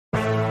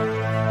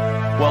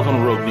Welcome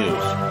to Rogue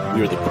News.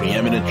 We are the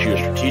preeminent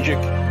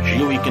geostrategic,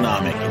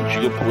 geoeconomic, and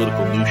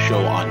geopolitical news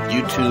show on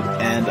YouTube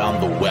and on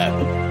the web.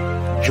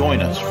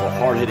 Join us for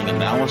hard-hitting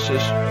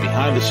analysis,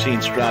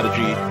 behind-the-scenes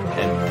strategy,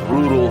 and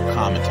brutal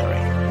commentary.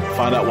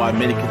 Find out why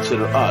many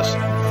consider us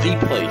the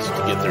place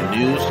to get their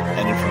news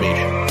and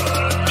information.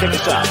 Check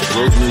us out at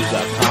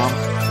roguenews.com.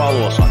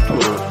 Follow us on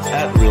Twitter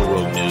at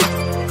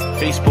RealRogueNews,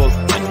 Facebook,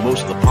 and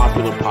most of the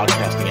popular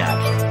podcasting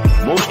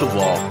apps. Most of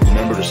all,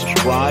 remember to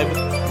subscribe,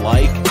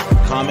 like,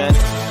 comment,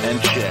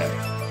 and share.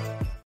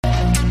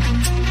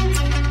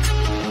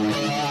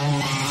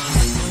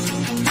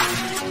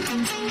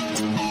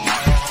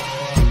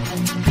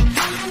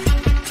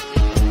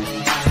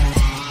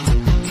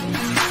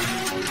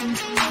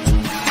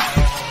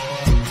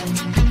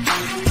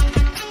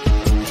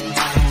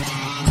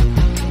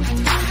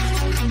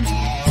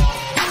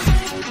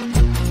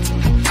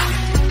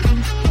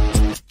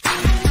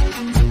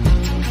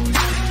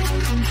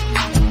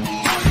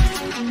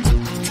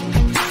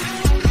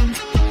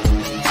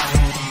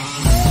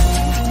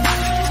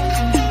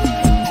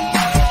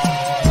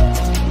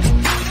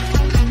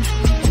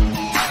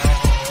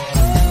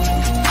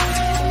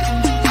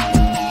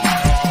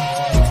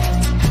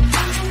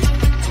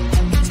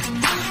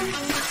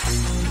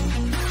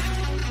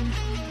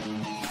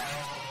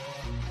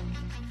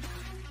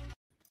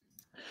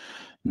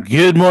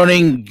 Good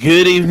morning,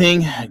 good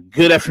evening,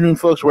 good afternoon,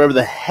 folks, wherever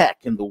the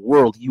heck in the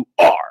world you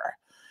are.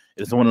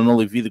 It is the one and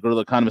only V, the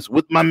Guerrilla Economist,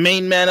 with my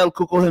main man, El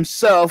Cuco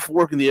himself,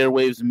 working the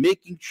airwaves,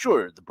 making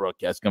sure the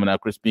broadcast coming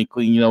out crispy and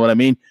clean, you know what I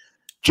mean?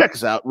 Check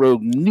us out,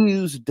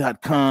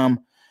 roguenews.com.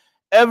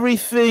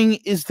 Everything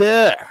is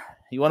there.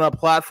 You want a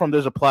platform?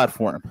 There's a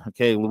platform,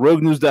 okay?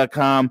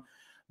 roguenews.com.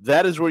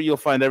 That is where you'll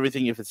find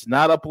everything. If it's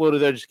not uploaded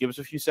there, just give us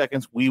a few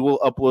seconds. We will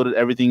upload it,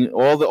 everything.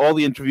 All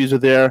the interviews are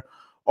there.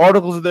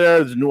 Articles are there.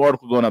 There's a new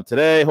article going up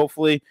today,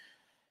 hopefully.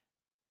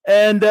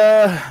 And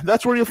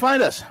that's where you'll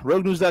find us.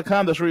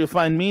 RogueNews.com. That's where you'll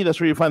find me. That's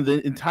where you'll find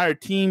the entire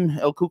team,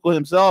 El Cuco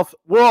himself.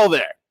 We're all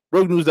there.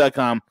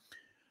 RogueNews.com.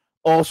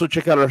 Also,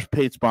 check out our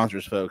paid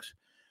sponsors, folks.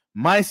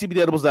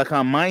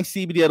 MyCBDEdibles.com.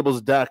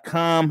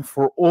 MyCBDEdibles.com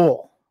for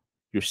all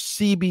your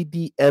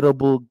CBD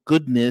edible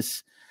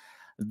goodness.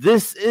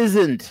 This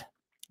isn't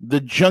the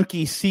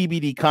junky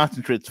CBD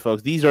concentrates,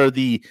 folks. These are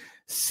the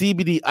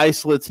CBD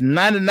isolates,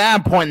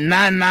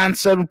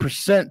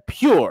 99.997%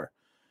 pure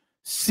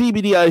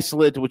CBD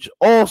isolate, which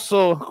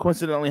also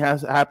coincidentally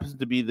happens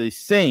to be the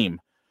same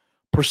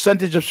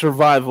percentage of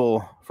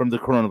survival from the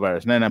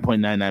coronavirus,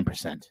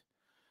 99.99%.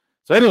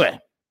 So anyway,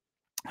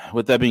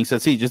 with that being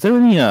said, Siege, is there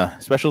any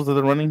specials that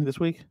are running this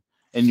week?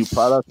 Any new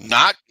products?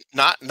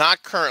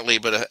 Not currently,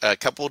 but a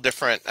couple of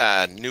different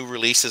new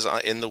releases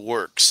in the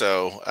works.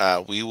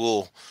 So we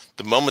will.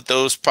 The moment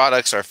those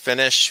products are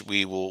finished,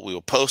 we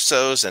will post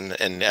those and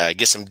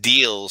get some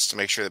deals to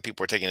make sure that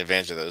people are taking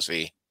advantage of those.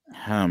 V.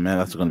 Oh man,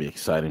 that's going to be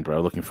exciting, bro.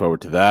 Looking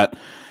forward to that.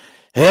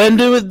 And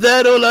with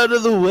that all out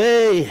of the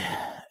way,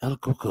 El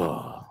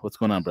Cuco, what's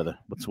going on, brother?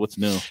 What's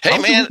new? Hey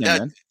man,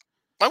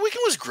 my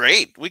weekend was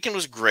great. Lots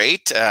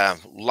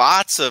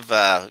of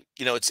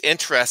it's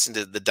interesting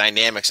to the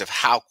dynamics of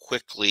how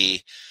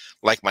quickly.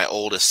 Like my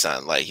oldest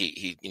son, like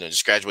he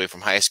just graduated from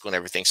high school and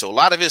everything. So a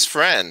lot of his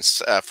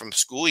friends from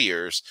school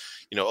years,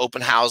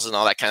 open houses and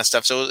all that kind of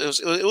stuff. So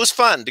it was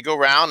fun to go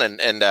around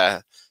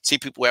and see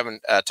people we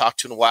haven't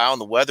talked to in a while.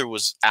 And the weather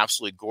was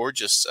absolutely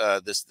gorgeous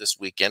this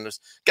weekend. It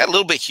got a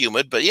little bit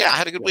humid, but yeah, I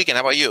had a good weekend.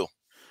 How about you?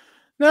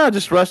 No,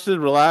 just rested,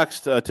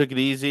 relaxed, took it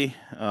easy.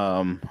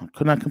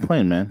 Could not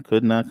complain, man.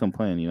 Could not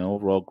complain.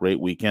 Overall great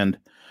weekend.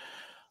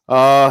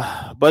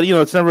 But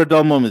it's never a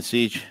dull moment,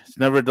 Siege. It's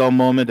never a dull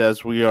moment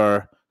as we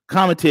are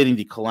commentating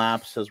the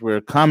collapse, as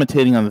we're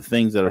commentating on the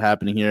things that are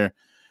happening here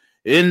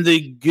in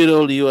the good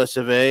old US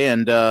of A.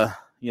 And,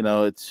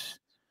 it's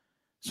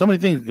so many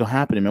things go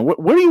happening, man.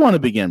 Where do you want to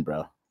begin,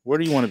 bro? Where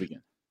do you want to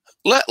begin?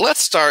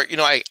 Let's start.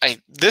 I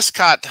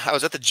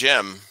was at the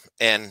gym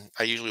and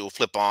I usually will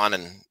flip on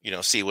and,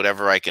 see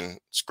whatever I can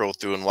scroll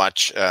through and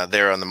watch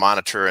there on the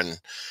monitor.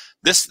 And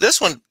this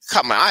one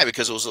caught my eye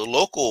because it was a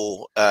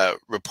local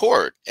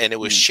report and it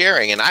was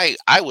sharing. And I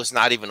was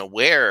not even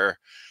aware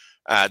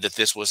that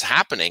this was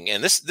happening.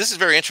 And this is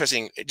very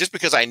interesting just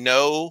because I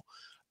know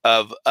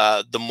of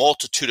the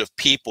multitude of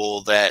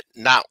people that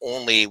not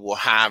only will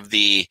have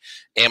the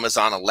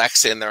Amazon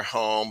Alexa in their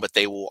home, but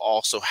they will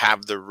also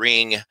have the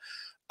Ring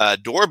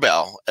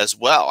doorbell as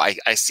well.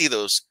 I see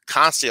those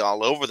constantly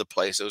all over the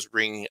place, those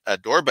Ring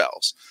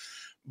doorbells.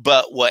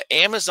 But what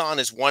Amazon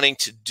is wanting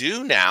to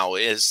do now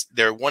is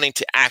they're wanting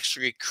to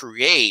actually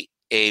create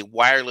a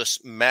wireless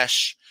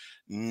mesh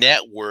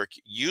network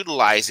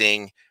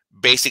utilizing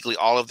basically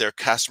all of their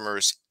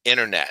customers'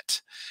 internet.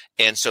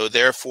 And so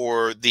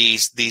therefore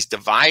these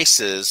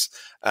devices,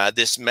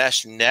 this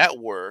mesh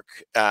network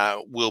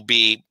will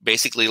be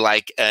basically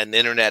like an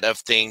Internet of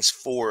Things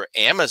for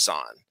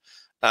Amazon.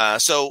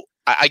 So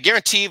I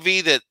guarantee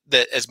you that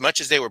as much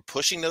as they were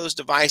pushing those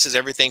devices,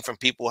 everything from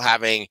people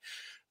having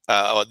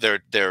their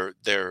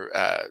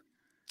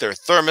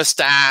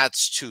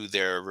thermostats to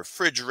their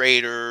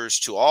refrigerators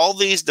to all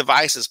these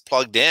devices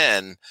plugged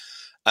in,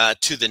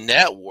 to the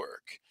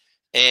network.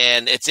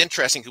 And it's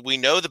interesting because we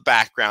know the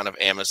background of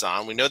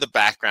Amazon. We know the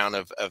background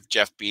of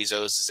Jeff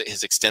Bezos,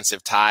 his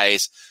extensive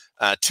ties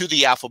to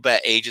the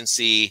Alphabet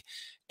agency.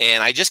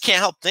 And I just can't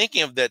help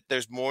thinking of that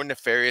there's more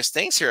nefarious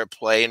things here at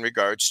play in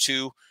regards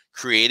to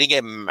creating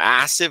a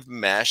massive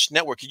mesh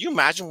network. Could you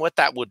imagine what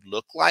that would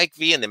look like,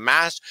 V? And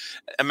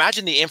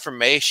imagine the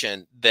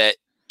information that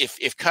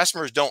if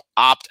customers don't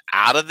opt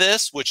out of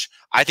this, which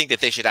I think that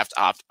they should have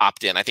to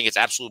opt in. I think it's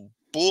absolute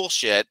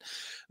bullshit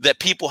that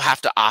people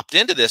have to opt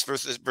into this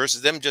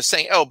versus them just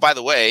saying, oh, by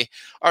the way,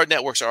 our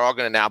networks are all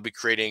going to now be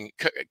creating,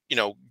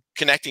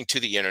 connecting to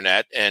the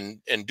internet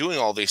and doing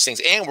all these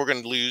things. And we're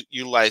going to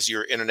utilize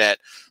your internet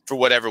for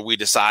whatever we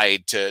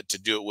decide to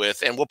do it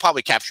with. And we'll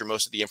probably capture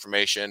most of the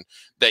information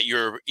that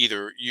you're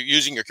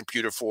using your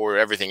computer for or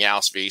everything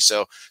else, V.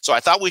 So I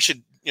thought we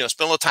should,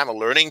 spend a little time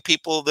learning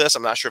people this.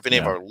 I'm not sure if any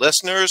of our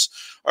listeners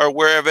are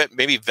aware of it.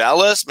 Maybe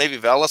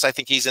Velas, I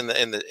think he's in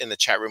the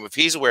chat room if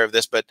he's aware of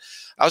this, but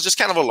I was just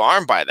kind of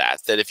alarmed by that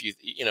if you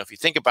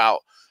think about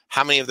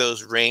how many of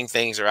those Ring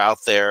things are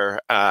out there,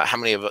 how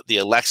many of the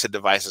Alexa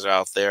devices are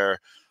out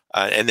there,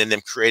 and then them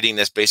creating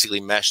this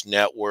basically mesh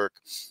network.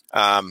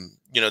 And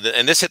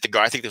this hit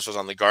I think this was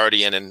on The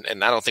Guardian,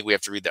 and I don't think we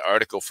have to read the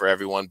article for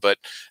everyone, but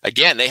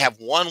again, they have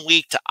 1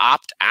 week to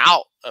opt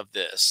out of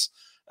this.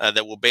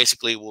 That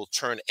will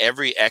turn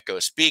every Echo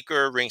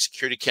speaker, Ring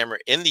security camera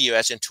in the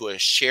U.S. into a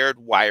shared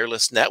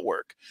wireless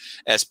network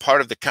as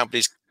part of the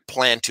company's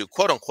plan to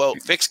quote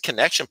unquote fix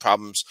connection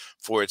problems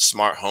for its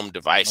smart home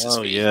devices.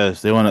 Oh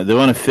yes, they want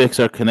to fix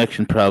our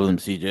connection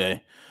problems,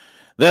 CJ.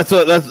 That's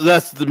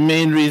the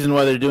main reason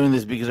why they're doing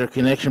this, because our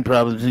connection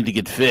problems need to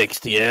get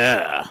fixed.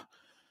 Yeah,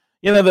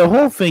 the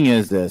whole thing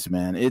is this,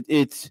 man.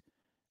 It's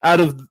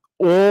out of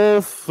all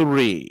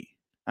three,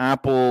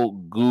 Apple,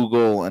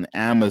 Google, and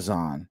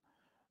Amazon,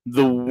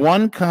 the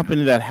one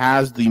company that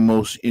has the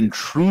most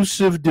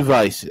intrusive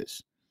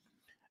devices,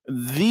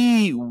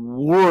 the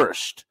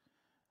worst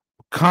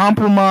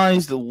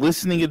compromised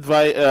listening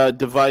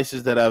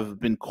devices that have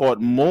been caught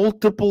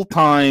multiple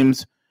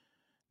times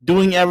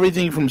doing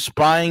everything from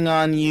spying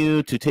on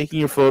you to taking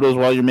your photos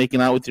while you're making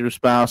out with your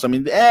spouse. I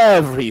mean,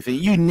 everything.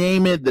 You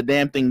name it, the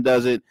damn thing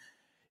does it.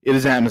 It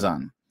is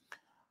Amazon.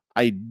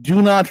 I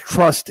do not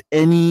trust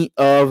any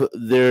of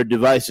their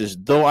devices,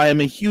 though I am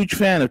a huge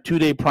fan of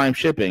 2-day Prime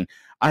shipping.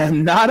 I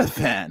am not a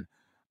fan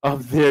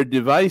of their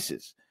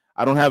devices.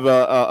 I don't have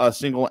a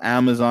single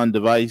Amazon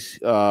device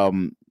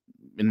in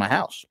my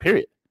house,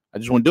 period. I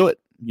just won't do it.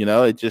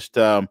 It just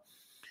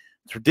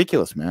it's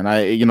ridiculous, man.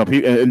 There's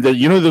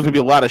going to be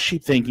a lot of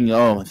sheep thinking,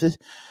 oh, this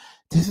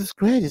is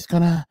great. It's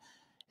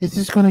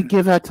just gonna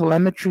give out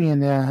telemetry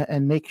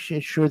and make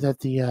sure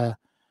that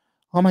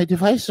all my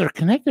devices are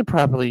connected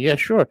properly. Yeah,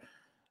 sure.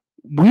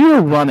 We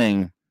are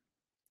running.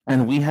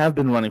 And we have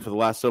been running for the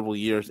last several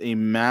years a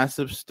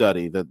massive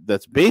study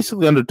that's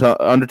basically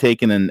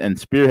undertaken and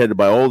spearheaded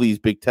by all these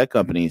big tech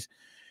companies.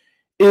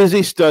 It is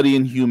a study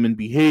in human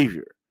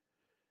behavior.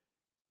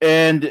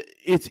 And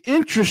it's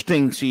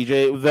interesting,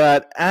 CJ,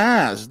 that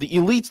as the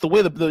elites, the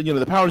way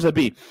the powers that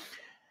be,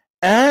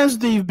 as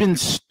they've been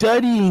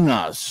studying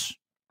us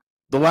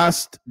the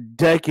last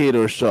decade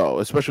or so,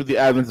 especially with the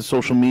advent of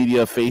social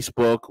media,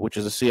 Facebook, which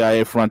is a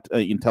CIA front,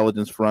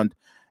 intelligence front,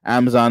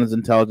 Amazon is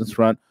intelligence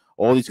front.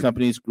 All these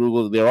companies,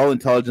 Google, they're all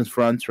intelligence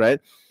fronts, right?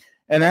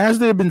 And as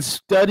they've been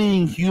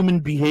studying human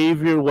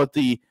behavior, what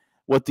the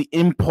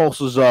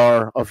impulses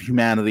are of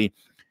humanity,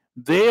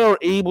 they are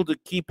able to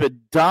keep a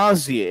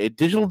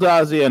digital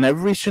dossier on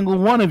every single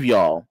one of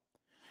y'all,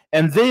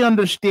 and they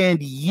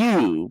understand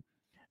you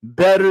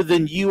better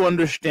than you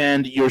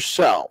understand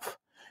yourself.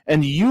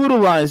 And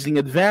utilizing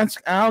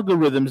advanced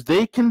algorithms,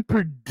 they can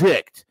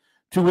predict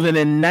to within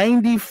a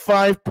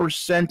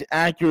 95%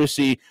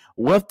 accuracy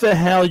what the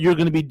hell you're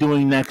going to be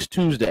doing next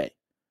Tuesday.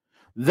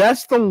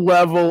 That's the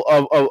level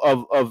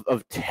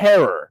of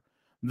terror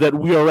that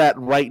we are at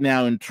right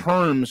now in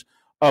terms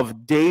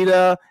of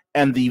data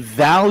and the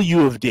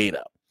value of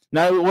data.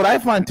 Now, what I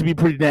find to be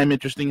pretty damn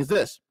interesting is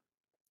this.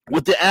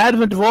 With the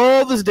advent of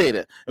all this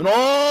data and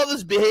all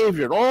this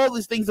behavior and all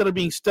these things that are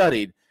being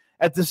studied,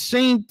 at the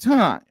same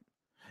time,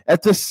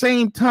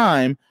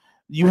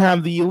 you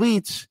have the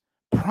elites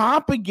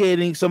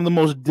propagating some of the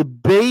most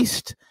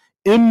debased,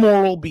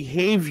 immoral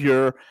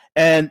behavior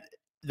and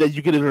that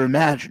you could ever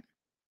imagine.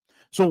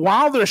 So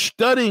while they're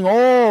studying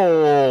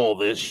all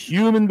this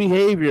human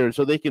behavior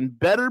so they can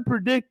better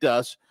predict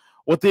us,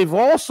 what they've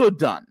also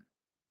done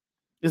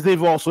is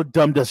they've also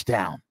dumbed us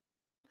down.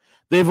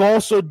 They've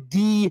also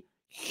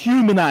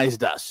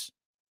dehumanized us.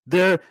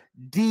 They're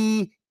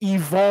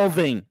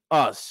de-evolving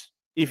us,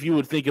 if you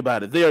would think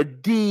about it. They are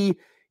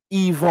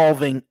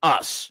de-evolving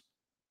us,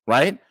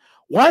 right?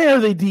 Why are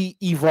they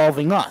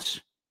de-evolving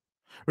us?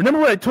 Remember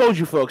what I told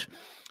you, folks,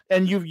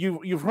 and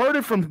you've heard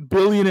it from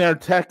billionaire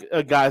tech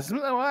guys.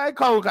 I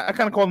kind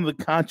of call them the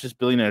conscious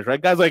billionaires,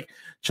 right? Guys like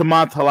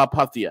Chamath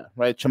Palihapitiya,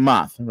 right?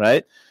 Chamath,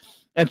 right?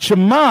 And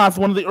Chamath,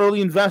 one of the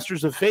early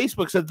investors of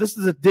Facebook, said this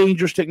is a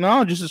dangerous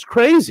technology. This is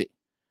crazy,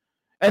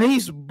 and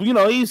he's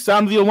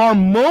sounded the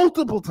alarm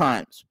multiple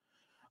times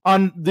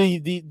on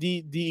the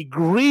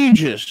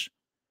egregious,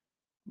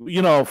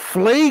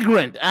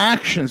 flagrant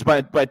actions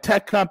by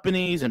tech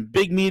companies and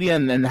big media,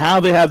 and how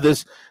they have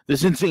this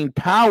insane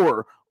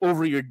power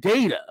over your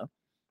data,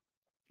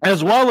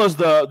 as well as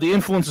the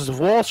influences of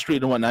Wall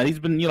Street and whatnot. He's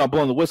been,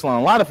 blowing the whistle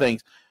on a lot of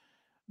things.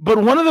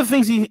 But one of the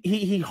things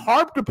he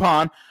harped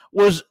upon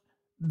was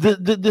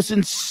this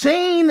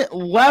insane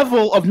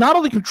level of not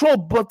only control,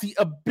 but the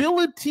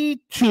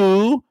ability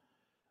to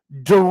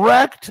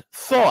direct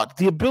thought,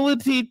 the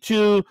ability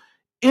to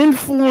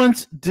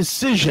influence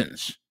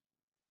decisions.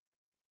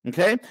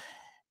 Okay?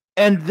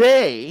 And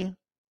they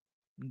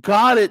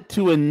got it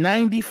to a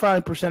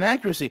 95%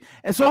 accuracy.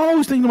 And so I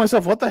always think to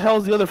myself, what the hell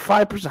is the other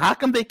 5%? How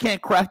come they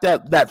can't crack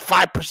that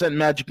 5%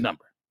 magic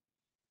number?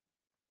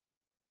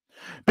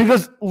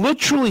 Because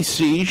literally,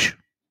 Siege,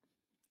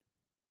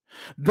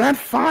 that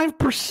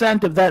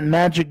 5% of that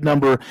magic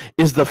number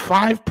is the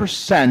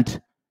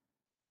 5%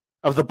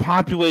 of the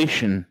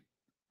population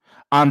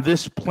on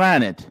this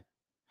planet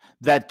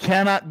that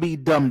cannot be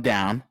dumbed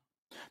down,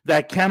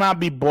 that cannot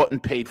be bought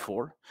and paid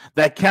for,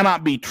 that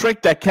cannot be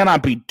tricked, that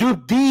cannot be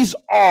duped. These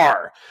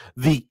are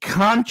the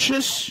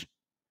conscious,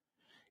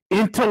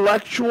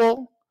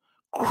 intellectual,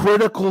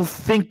 critical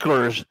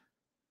thinkers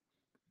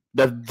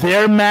that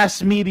their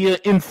mass media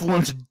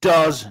influence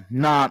does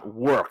not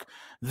work.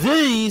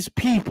 These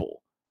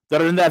people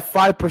that are in that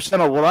 5%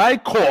 are what I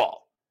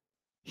call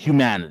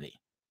humanity,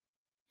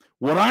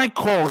 what I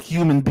call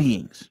human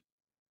beings.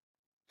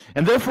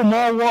 And they're from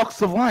all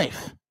walks of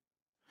life,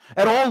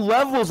 at all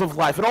levels of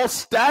life, at all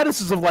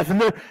statuses of life, and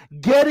they're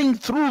getting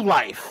through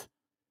life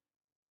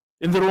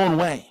in their own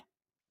way.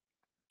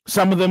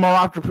 Some of them are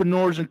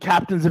entrepreneurs and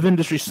captains of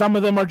industry. Some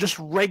of them are just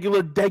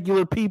regular,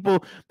 degular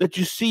people that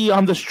you see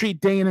on the street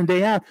day in and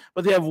day out.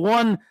 But they have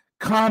one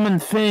common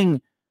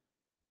thing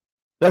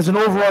that's an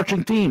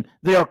overarching theme.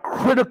 They are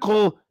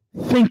critical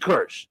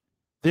thinkers.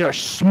 They are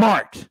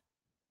smart.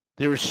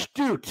 They're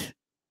astute.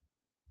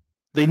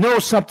 They know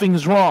something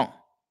is wrong.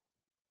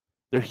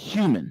 They're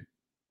human.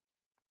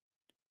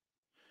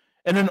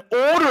 And in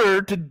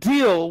order to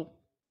deal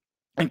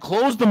and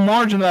close the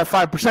margin of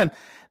that 5%,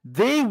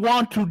 they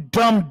want to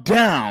dumb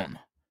down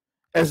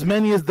as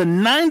many as the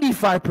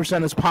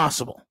 95% as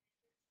possible.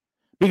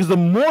 Because the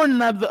more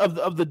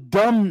of the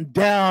dumbed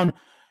down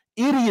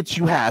idiots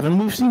you have, and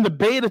we've seen the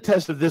beta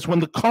test of this when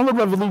the color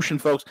revolution,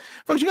 folks,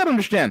 you got to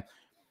understand,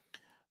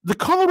 the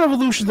color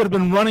revolutions that have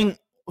been running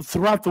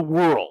throughout the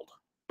world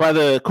by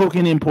the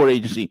Cocaine Import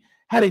Agency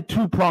had a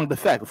two-pronged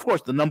effect. Of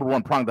course, the number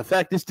one pronged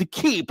effect is to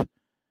keep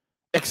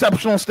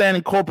Exceptional Stand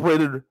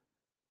Incorporated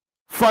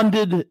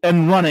funded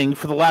and running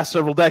for the last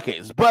several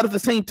decades. But at the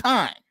same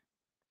time,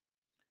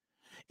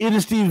 it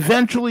is to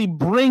eventually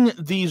bring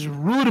these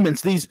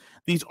rudiments, these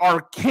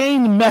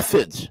arcane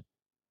methods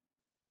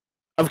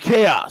of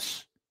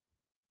chaos,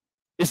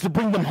 is to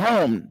bring them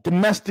home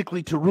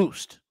domestically to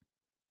roost.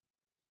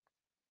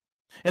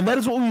 And that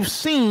is what we've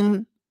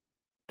seen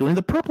during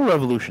the Purple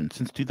Revolution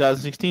since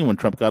 2016 when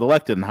Trump got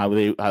elected and how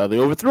they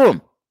overthrew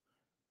him.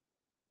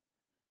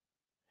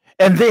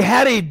 And they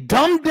had a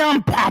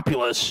dumbed-down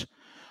populace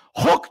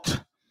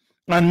hooked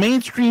on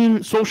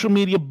mainstream social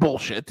media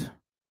bullshit,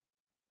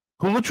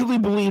 who literally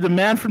believed a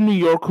man from New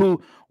York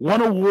who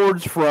won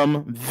awards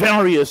from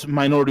various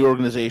minority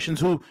organizations,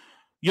 who,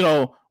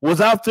 was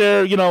out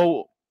there,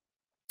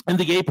 in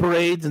the gay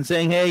parades and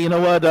saying, hey, you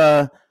know what,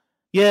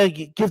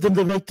 give them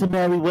the right to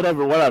marry,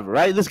 whatever,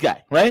 right? This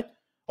guy, right?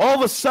 All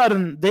of a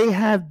sudden, they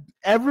had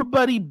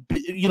everybody,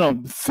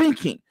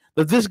 thinking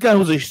that this guy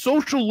was a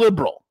social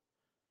liberal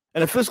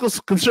and a fiscal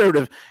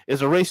conservative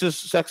is a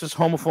racist, sexist,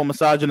 homophobe,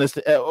 misogynist,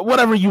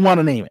 whatever you want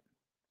to name it.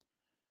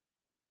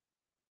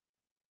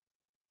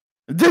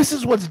 This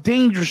is what's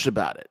dangerous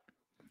about it.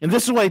 And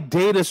this is why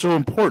data is so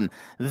important.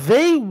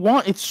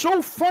 It's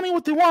so funny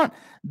what they want.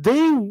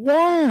 They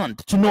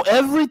want to know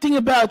everything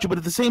about you, but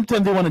at the same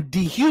time, they want to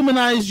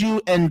dehumanize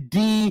you and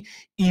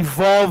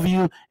de-evolve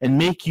you and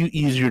make you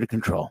easier to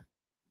control.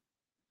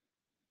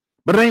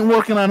 But it ain't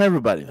working on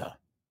everybody, though.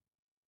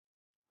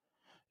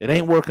 It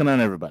ain't working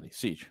on everybody.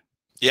 Siege.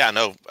 Yeah,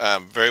 no,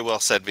 very well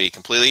said, V.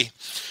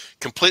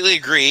 Completely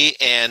agree.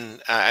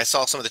 And I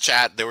saw some of the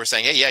chat. They were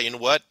saying, hey, yeah, you know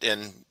what?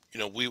 And,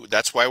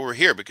 that's why we're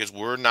here, because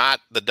we're not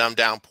the dumbed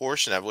down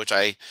portion of which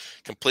I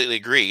completely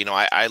agree.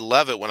 I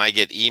love it when I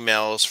get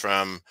emails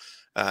from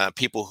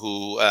people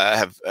who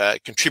have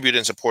contributed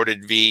and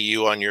supported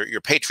VU on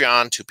your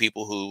Patreon, to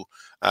people who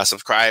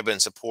subscribe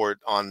and support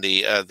on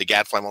the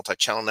Gadfly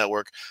Multi-Channel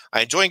Network.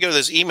 I enjoy getting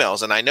those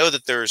emails, and I know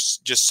that there's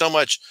just so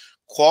much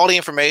quality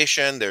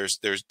information, there's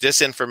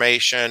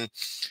disinformation,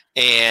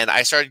 and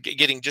I started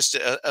getting just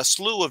a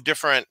slew of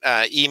different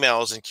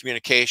emails and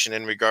communication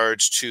in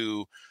regards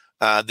to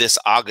this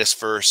August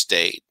 1st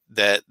date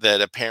that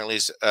apparently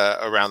is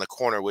around the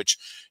corner, which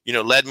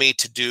led me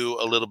to do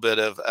a little bit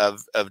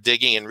of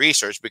digging and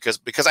research,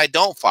 because I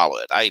don't follow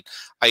it. I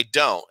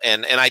don't,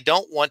 and I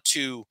don't want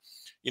to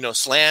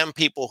slam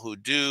people who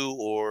do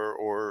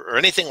or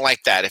anything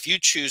like that. If you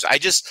choose, I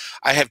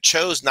have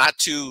chose not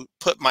to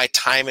put my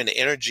time and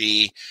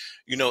energy,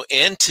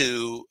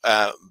 into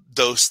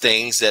those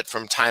things that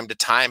from time to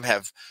time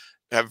have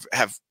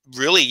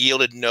really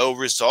yielded no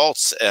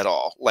results at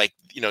all. Like,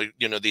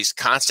 these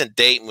constant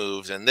date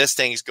moves and this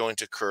thing is going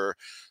to occur.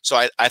 So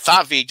I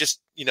thought, V,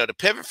 just, to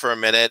pivot for a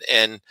minute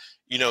and,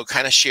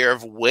 kind of share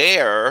of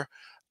where,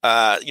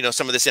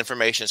 some of this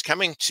information is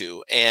coming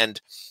to. And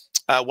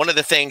one of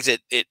the things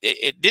it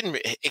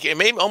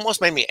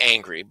almost made me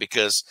angry,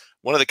 because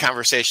one of the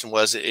conversation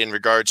was in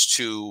regards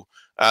to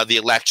the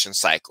election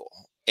cycle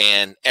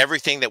and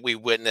everything that we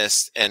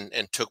witnessed and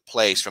took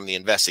place, from the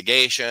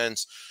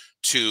investigations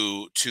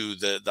to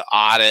the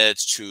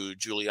audits, to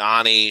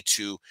Giuliani,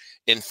 to,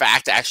 in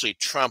fact, actually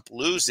Trump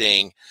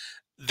losing,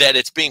 that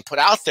it's being put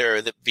out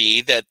there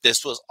that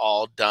this was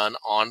all done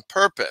on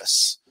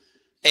purpose.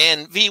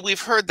 And V,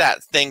 we've heard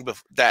that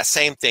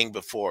same thing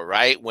before,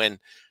 right? When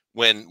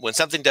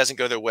something doesn't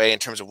go their way in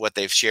terms of what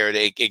they've shared,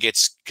 it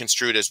gets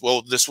construed as,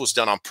 well, this was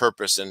done on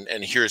purpose,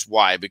 and here's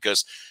why: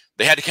 because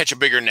they had to catch a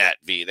bigger net,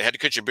 V. They had to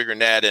catch a bigger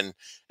net, and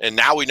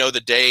now we know the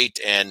date,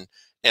 and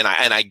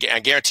I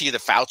guarantee you the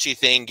Fauci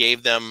thing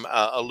gave them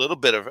a little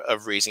bit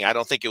of reasoning. I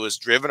don't think it was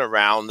driven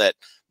around that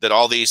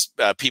all these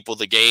people,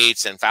 the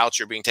Gates and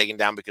Fauci, are being taken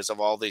down because of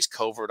all these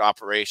covert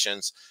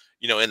operations,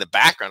 in the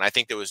background. I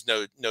think there was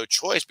no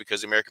choice,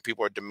 because the American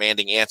people are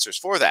demanding answers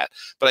for that.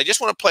 But I just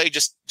want to play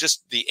just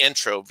the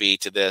intro, V,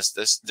 to this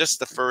just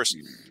the first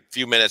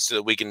few minutes, so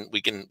that we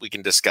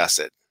can discuss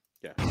it.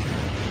 Yeah.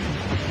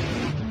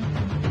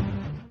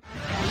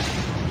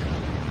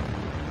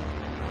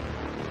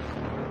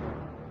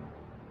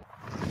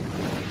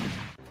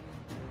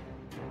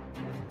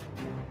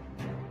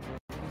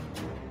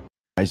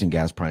 Rising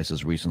gas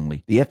prices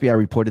recently. The FBI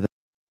reported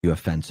the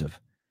offensive.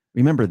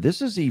 Remember,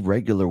 this is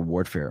irregular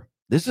warfare.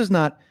 This is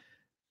not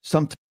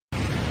some.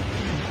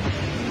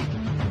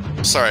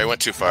 Sorry, I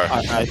went too far.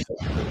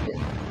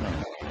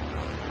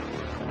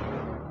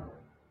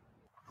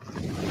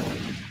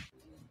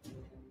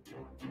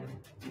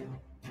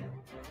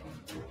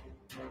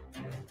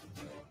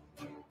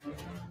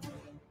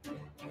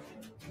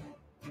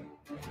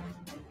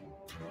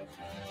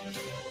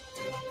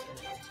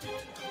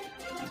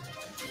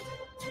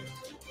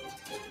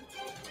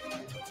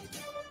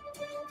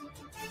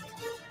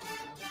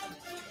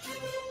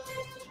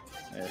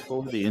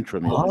 Over the intro.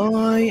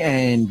 Hi,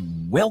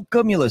 and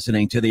welcome. You're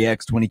listening to the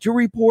X22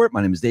 Report.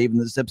 My name is Dave,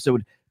 and this is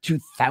episode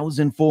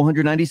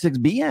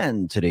 2496B,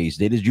 and today's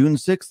date is June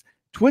 6th,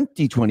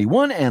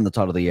 2021, and the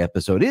title of the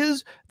episode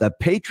is "The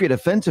Patriot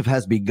Offensive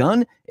Has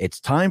Begun. It's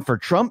Time for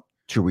Trump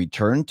to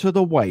Return to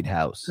the White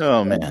House."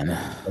 Oh, man.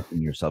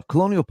 Yourself.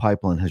 Colonial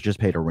Pipeline has just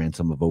paid a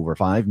ransom of over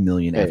 $5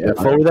 million.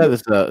 Forward that,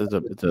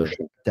 it's a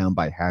down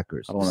by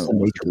hackers. I don't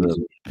want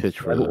to pitch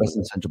for the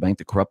Western Central Bank,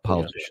 the corrupt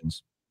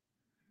politicians.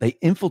 They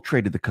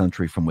infiltrated the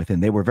country from within.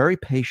 They were very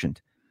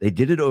patient. They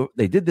did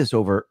this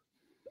over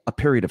a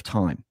period of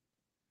time,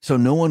 so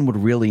no one would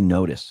really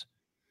notice.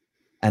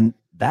 And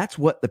that's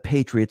what the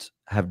Patriots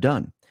have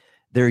done.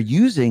 They're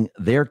using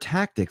their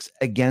tactics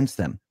against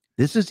them.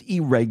 This is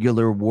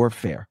irregular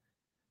warfare.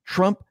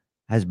 Trump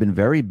has been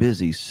very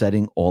busy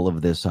setting all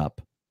of this up.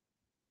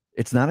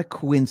 It's not a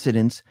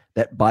coincidence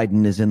that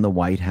Biden is in the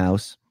White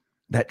House,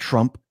 that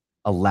Trump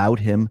allowed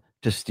him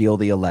to steal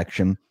the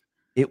election.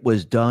 It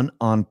was done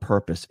on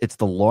purpose. It's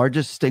the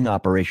largest sting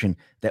operation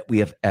that we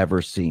have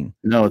ever seen.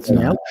 No, it's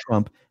not. Now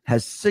Trump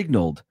has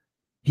signaled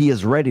he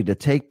is ready to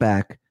take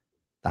back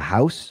the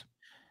House,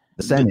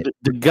 the Senate.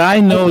 The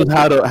guy knows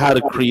how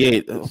to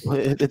create.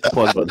 Hit the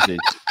pause button,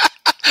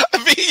 I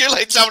mean, you're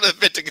like jumping the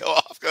bit to go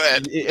off. Go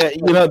ahead.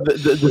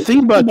 The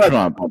thing about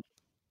Trump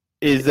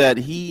is that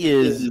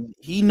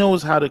he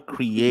knows how to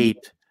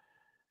create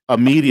a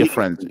media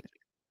frenzy.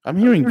 I'm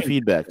hearing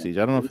feedback, Siege.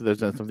 I don't know if there's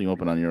something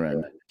open on your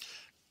end.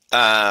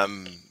 Let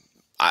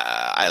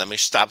me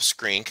stop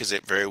screen, because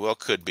it very well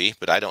could be,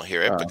 but I don't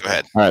hear it. But go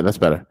ahead. All right, that's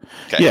better.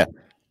 Okay. Yeah,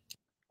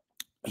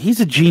 he's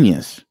a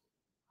genius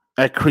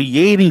at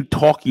creating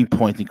talking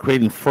points and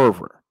creating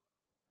fervor.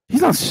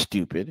 He's not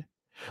stupid.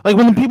 Like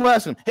when people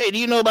ask him, "Hey, do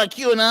you know about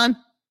QAnon?"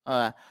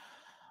 I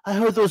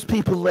heard those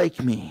people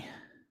like me.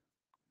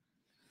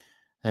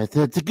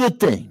 That's a good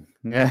thing.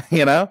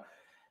 Yeah,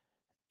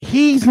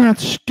 he's not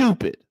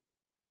stupid.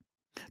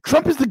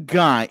 Trump is the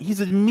guy. He's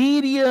a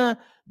media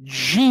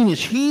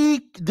genius.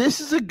 This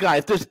is a guy,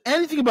 if there's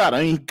anything about him,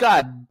 I mean,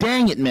 God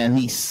dang it, man,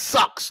 he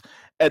sucks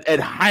at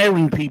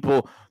hiring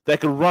people that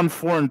could run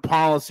foreign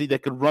policy,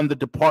 that could run the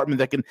department,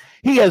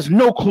 he has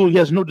no clue, he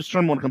has no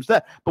discernment when it comes to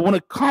that. But when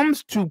it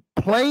comes to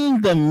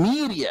playing the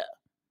media,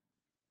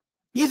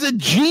 he's a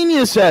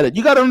genius at it.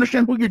 You got to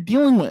understand who you're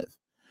dealing with.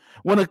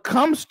 When it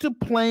comes to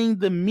playing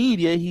the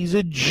media, he's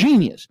a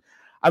genius.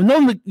 I've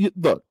known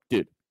look,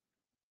 dude,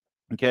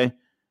 okay?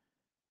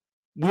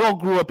 We all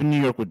grew up in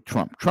New York with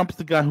Trump. Trump's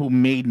the guy who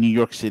made New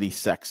York City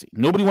sexy.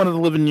 Nobody wanted to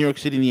live in New York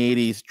City in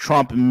the 80s.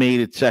 Trump made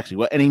it sexy.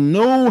 And he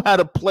knew how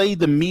to play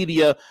the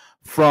media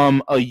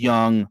from a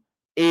young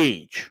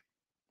age.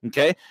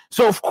 Okay?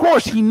 So, of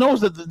course, he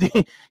knows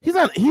that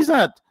he's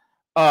not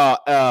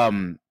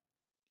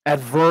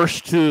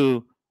adverse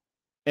to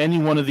any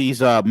one of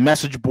these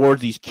message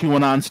boards, these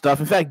QAnon stuff.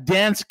 In fact,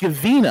 Dan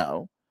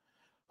Scavino,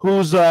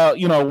 who's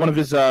one of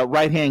his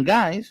right-hand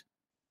guys,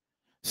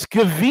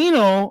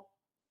 Scavino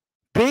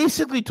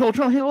basically told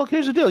Trump, hey, look,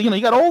 here's the deal.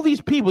 You got all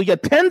these people, you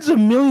got tens of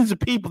millions of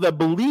people that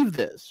believe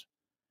this,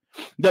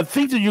 that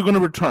think that you're going to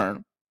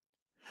return.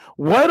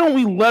 Why don't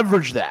we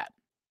leverage that?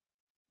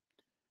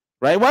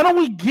 Right? Why don't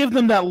we give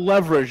them that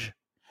leverage?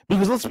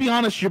 Because let's be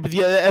honest here, but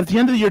at the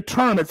end of your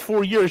term, at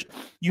 4 years,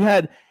 you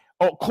had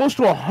close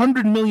to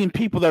 100 million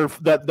people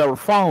that were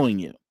following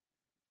you.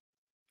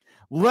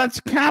 Let's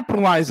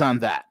capitalize on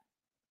that.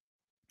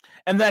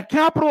 And that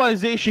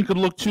capitalization could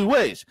look two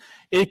ways.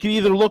 It could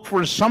either look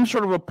for some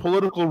sort of a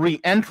political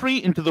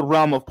re-entry into the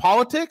realm of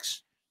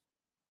politics,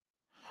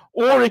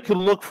 or it could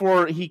look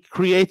for he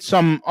creates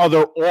some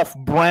other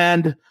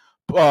off-brand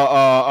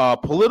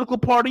political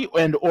party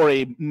or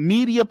a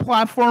media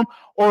platform,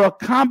 or a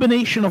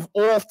combination of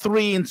all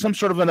three in some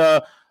sort of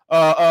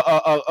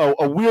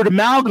a weird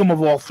amalgam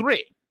of all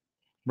three,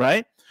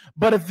 right?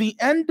 But at the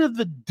end of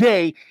the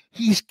day,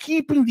 he's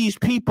keeping these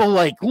people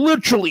like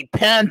literally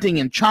panting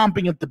and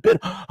chomping at the bit.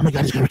 Oh my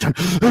God, he's going to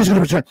return. He's going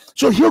to return.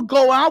 So he'll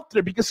go out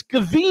there because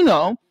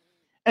Scavino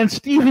and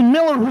Stephen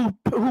Miller, who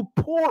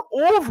pour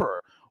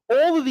over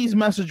all of these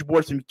message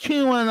boards, from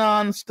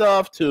QAnon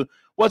stuff to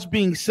what's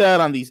being said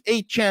on these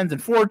 8chans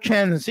and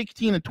 4chans and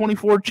 16 and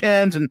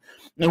 24chans and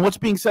what's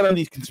being said on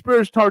these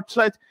conspiracy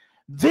sites,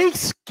 they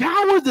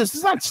scour this.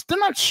 They're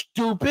not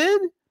stupid.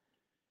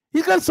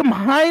 He's got some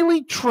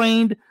highly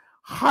trained,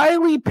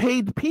 highly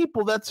paid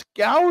people that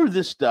scour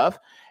this stuff,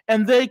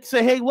 and they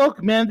say, hey,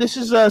 look, man, this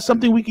is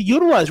something we could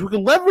utilize. We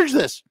can leverage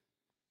this.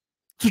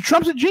 So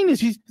Trump's a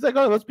genius. He's like,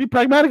 oh, let's be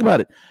pragmatic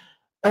about it.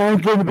 I'm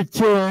going to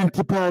return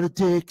to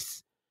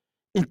politics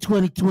in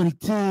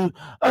 2022.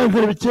 I'm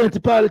going to return to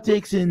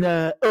politics in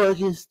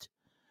August.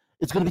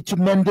 It's going to be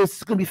tremendous.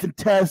 It's going to be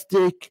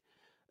fantastic.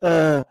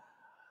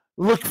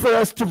 Look for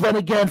us to run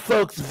again,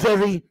 folks,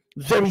 very,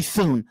 very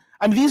soon.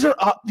 I mean,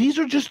 these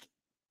are just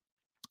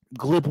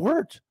glib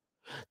words.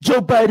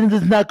 Joe Biden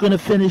is not going to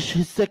finish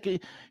his second.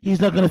 He's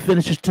not going to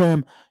finish his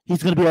term.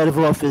 He's going to be out of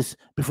office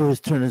before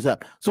his term is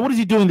up. So what is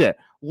he doing there?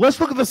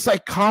 Let's look at the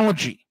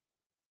psychology,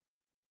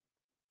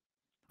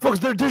 folks.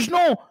 There's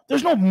no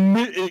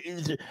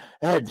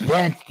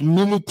advanced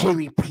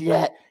military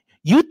plot.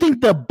 You think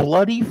the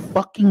bloody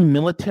fucking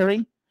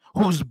military,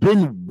 who's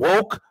been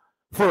woke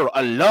for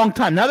a long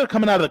time, now they're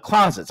coming out of the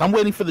closets. I'm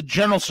waiting for the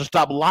generals to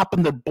stop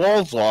lopping their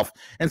balls off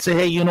and say,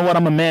 hey, you know what?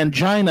 I'm a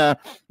mangina.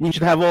 We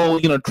should have all,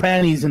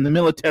 trannies in the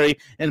military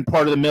and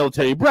part of the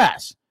military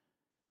brass.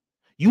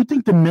 You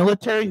think the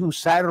military who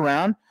sat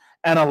around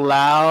and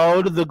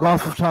allowed the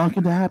Gulf of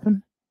Tonkin to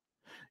happen?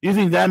 You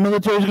think that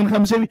military is going to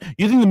come save you?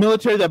 You think the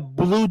military that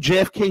blew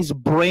JFK's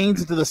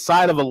brains into the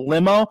side of a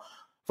limo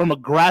from a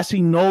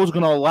grassy knoll is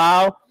going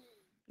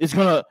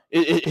to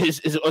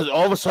is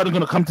all of a sudden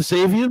going to come to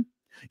save you?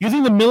 You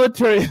think the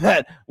military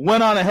that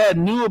went on ahead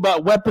knew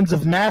about weapons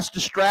of mass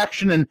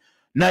distraction and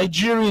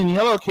Nigerian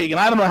yellow cake? And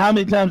I don't know how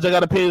many times I got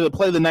to pay to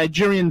play the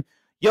Nigerian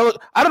yellow.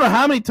 I don't know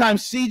how many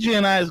times CJ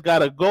and I has got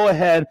to go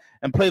ahead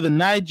and play the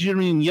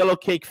Nigerian yellow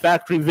cake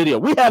factory video.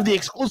 We have the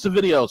exclusive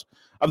videos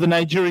of the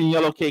Nigerian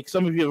yellow cake.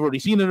 Some of you have already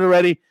seen it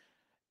already.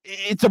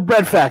 It's a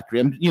bread factory.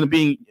 I'm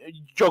being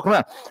joking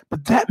around,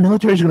 but that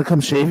military is going to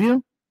come save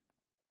you.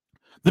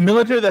 The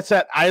military that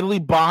sat idly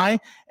by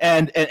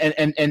and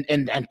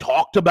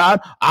talked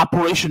about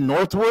Operation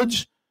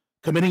Northwoods,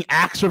 committing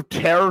acts of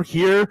terror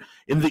here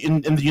in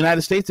the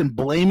United States and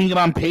blaming it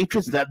on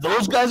patriots, that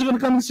those guys are going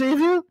to come and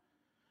save you,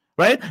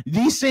 right?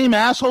 These same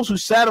assholes who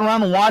sat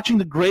around watching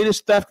the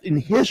greatest theft in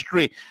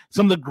history,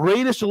 some of the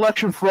greatest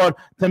election fraud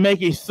to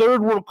make a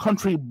third world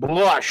country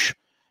blush,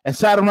 and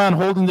sat around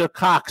holding their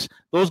cocks,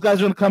 those guys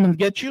are going to come and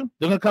get you?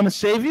 They're going to come and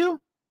save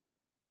you?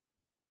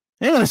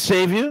 They ain't going to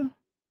save you.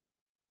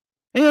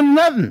 Ain't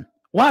nothing.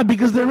 Why?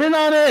 Because they're in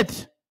on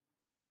it.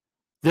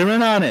 They're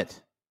in on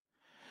it.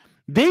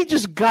 They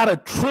just got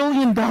 $1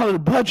 trillion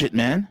budget,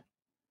 man.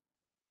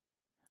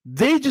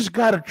 They just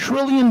got $1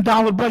 trillion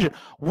budget.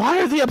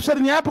 Why are they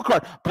upsetting the apple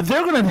cart? But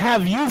they're going to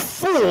have you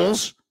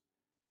fools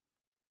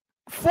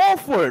fall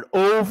for it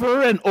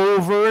over and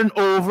over and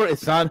over.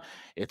 It's not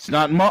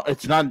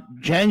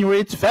January,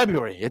 it's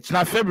February. It's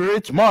not February,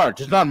 it's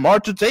March. It's not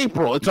March, it's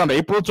April. It's not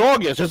April, it's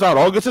August. It's not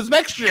August, it's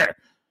next year.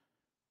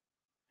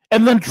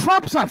 And then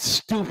Trump's not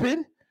stupid.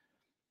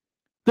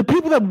 The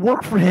people that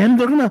work for him,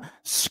 they're going to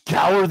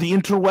scour the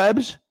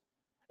interwebs.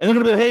 And they're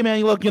going to be like, hey,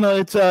 man, look,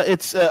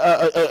 it's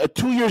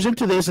 2 years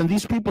into this, and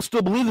these people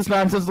still believe this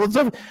nonsense.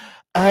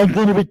 I'm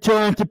going to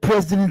return to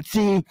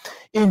presidency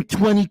in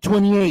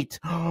 2028.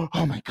 Oh,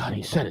 my God,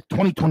 he said it,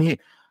 2028.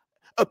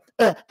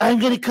 I'm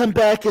going to come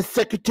back as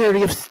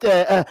Secretary of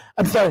State.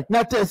 I'm sorry,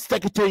 not the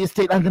Secretary of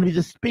State. I'm going to be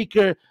the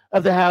Speaker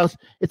of the House.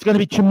 It's going to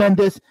be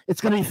tremendous.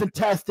 It's going to be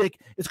fantastic.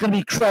 It's going to be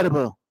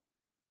incredible.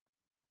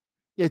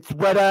 It's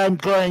what I'm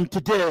going to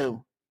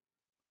do.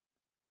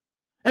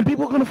 And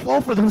people are going to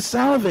fall for it. They're going to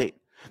salivate.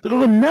 They're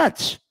going to go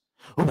nuts.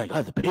 Oh, my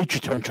God, the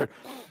Patriots are in charge.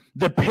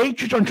 The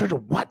Patriots are in charge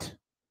of what?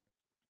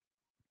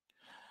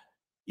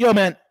 Yo,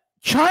 man,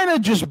 China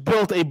just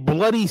built a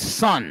bloody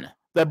sun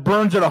that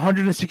burns at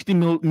 160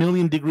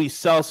 million degrees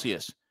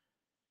Celsius.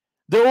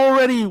 They're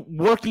already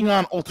working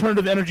on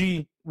alternative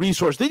energy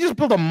resource. They just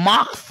built a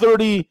Mach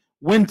 30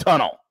 wind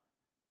tunnel.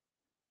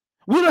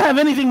 We don't have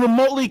anything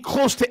remotely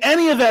close to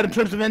any of that in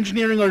terms of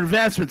engineering or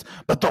advancements.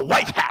 But the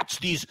white hats,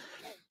 these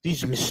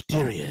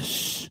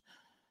mysterious,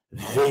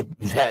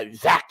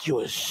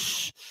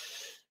 vacuous,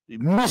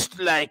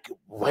 mist-like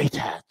white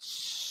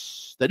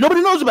hats that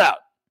nobody knows about.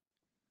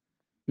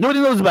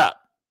 Nobody knows about.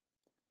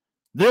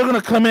 They're going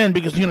to come in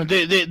because, you know,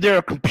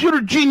 they're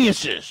computer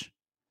geniuses.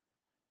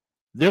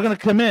 They're going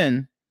to come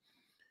in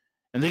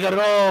and they got it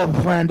all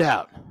planned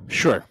out.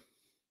 Sure.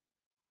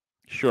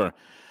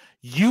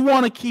 You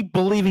want to keep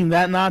believing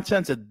that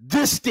nonsense at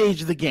this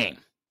stage of the game.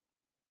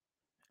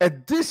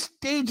 At this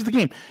stage of the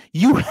game,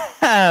 you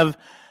have,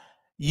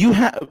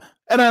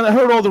 and I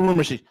heard all the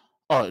rumors.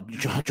 Oh, they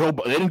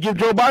didn't give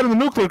Joe Biden the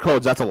nuclear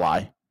codes. That's a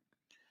lie.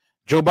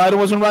 Joe Biden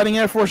wasn't riding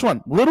Air Force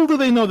One. Little do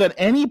they know that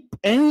any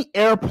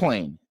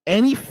airplane,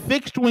 any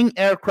fixed-wing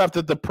aircraft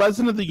that the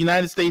President of the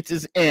United States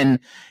is in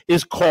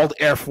is called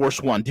Air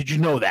Force One. Did you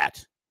know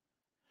that?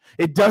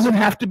 It doesn't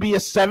have to be a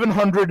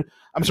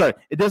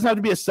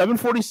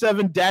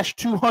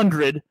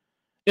 747-200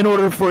 in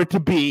order for it to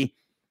be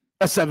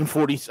a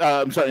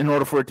 740. In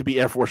order for it to be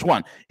Air Force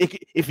One.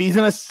 If he's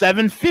in a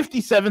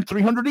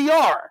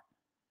 757-300ER,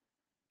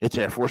 it's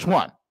Air Force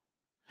One.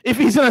 If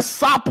he's in a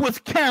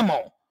Sopwith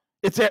Camel,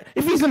 if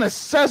he's in a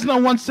Cessna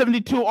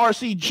 172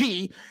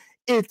 RCG,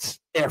 it's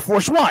Air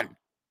Force One.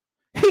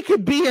 He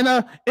could be in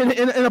a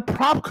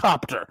prop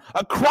copter,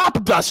 a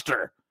crop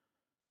duster.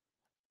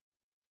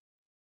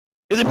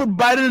 If they put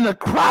Biden in a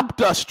crop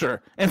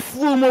duster and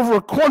flew him over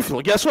a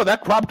cornfield, guess what?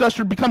 That crop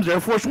duster becomes Air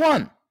Force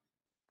One.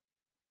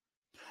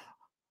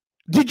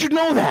 Did you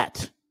know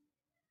that?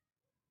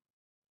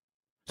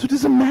 So it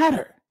doesn't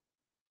matter.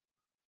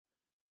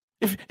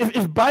 If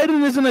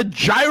Biden is in a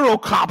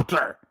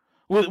gyrocopter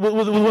with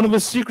one of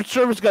his Secret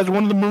Service guys, or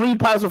one of the Marine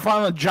pilots are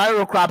flying on a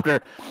gyrocopter,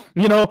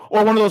 you know,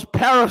 or one of those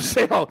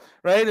parasail,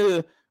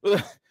 right?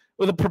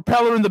 With a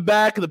propeller in the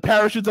back and the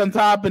parachute's on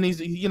top, and he's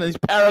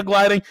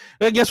paragliding.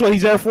 And guess what?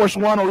 He's Air Force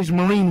One or he's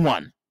Marine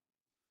One.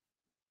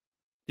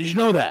 Did you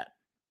know that?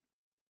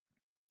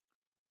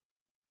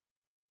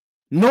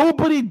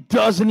 Nobody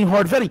does any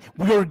hard vetting.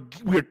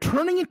 We're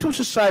turning into a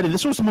society.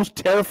 This was the most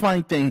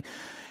terrifying thing.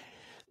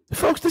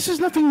 Folks, this is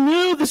nothing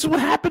new. This is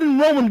what happened in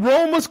Rome. When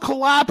Rome was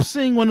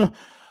collapsing, when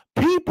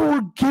people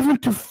were given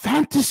to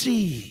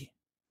fantasy.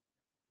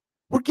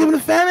 We're given to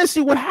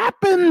fantasy. What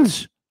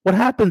happens?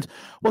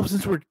 Well,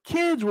 since we're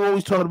kids, we're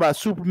always talking about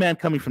Superman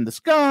coming from the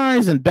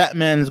skies and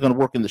Batman is going to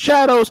work in the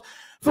shadows.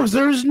 Folks,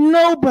 there is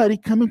nobody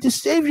coming to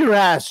save your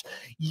ass.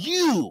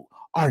 You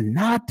are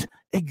not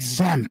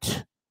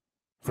exempt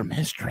from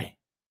history.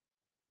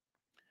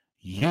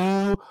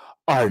 You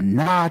are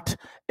not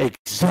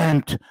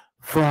exempt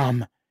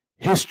from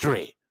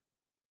history.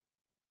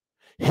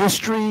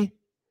 History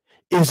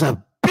is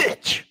a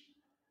bitch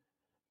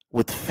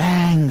with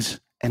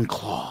fangs and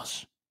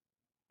claws.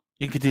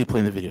 You can continue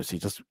playing the video. See,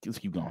 just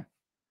keep going.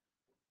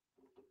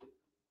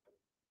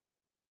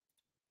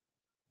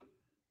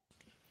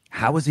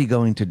 How is he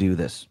going to do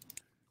this?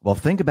 Well,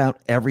 think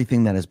about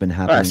everything that has been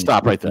happening. All right,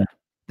 stop right there.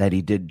 That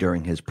he did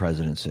during his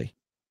presidency.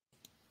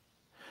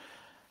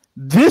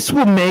 This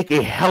will make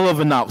a hell of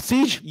a novel.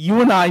 Siege,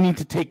 you and I need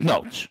to take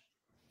notes.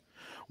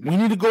 We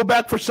need to go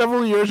back for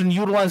several years and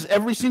utilize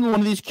every single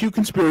one of these Q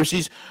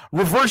conspiracies,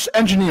 reverse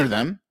engineer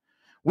them.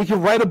 We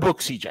can write a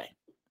book, CJ.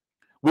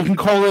 We can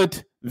call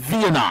it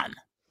Vianon.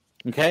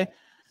 Okay?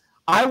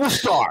 I will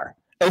star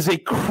as a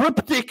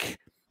cryptic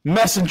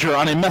messenger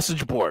on a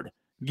message board,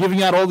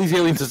 giving out all these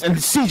aliens. And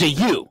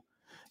CJ,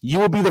 you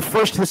will be the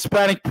first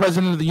Hispanic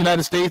president of the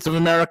United States of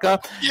America.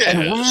 Yes.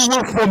 And we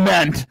will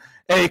foment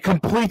a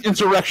complete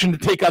insurrection to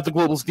take out the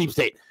global deep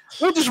state.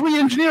 We'll just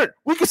re-engineer it.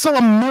 We could sell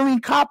 1 million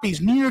copies.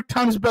 New York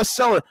Times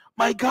bestseller.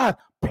 My God,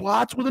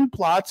 plots within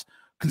plots,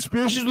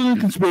 conspiracies within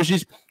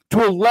conspiracies,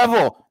 to a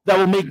level that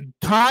will make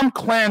Tom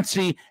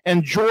Clancy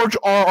and George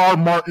R.R.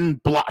 Martin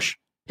blush.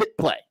 Hit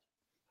play.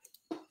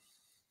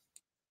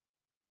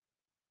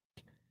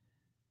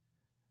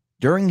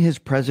 During his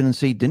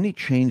presidency, didn't he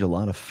change a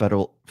lot of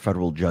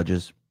federal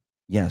judges?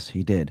 Yes,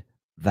 he did.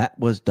 That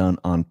was done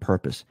on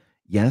purpose.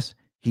 Yes,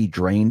 he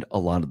drained a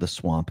lot of the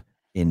swamp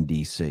in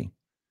D.C.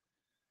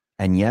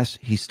 And yes,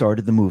 he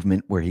started the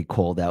movement where he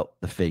called out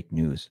the fake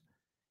news.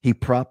 He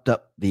propped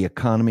up the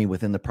economy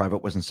within the private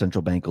Western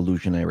central bank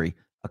illusionary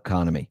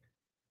economy.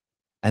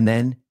 And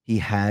then he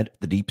had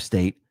the deep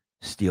state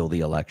steal the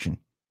election.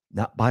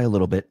 Not by a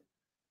little bit,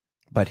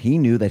 but he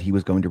knew that he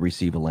was going to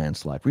receive a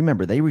landslide.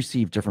 Remember, they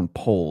receive different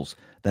polls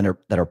that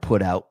are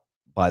put out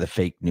by the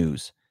fake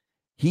news.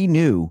 He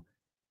knew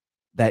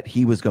that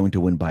he was going to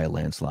win by a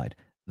landslide.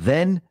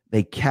 Then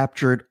they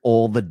captured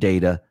all the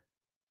data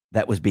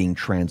that was being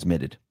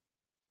transmitted.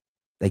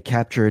 They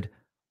captured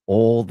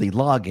all the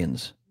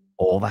logins,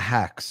 all the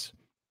hacks,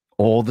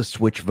 all the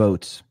switch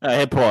votes.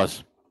 Hit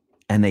pause.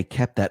 And they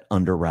kept that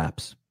under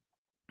wraps.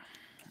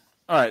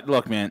 All right,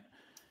 look, man.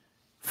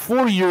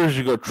 4 years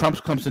ago,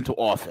 Trump comes into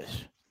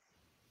office.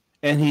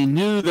 And he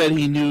knew that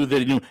he knew that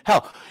he knew.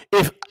 Hell,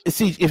 if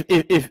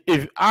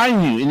I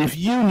knew, and if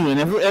you knew, and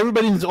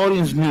everybody in this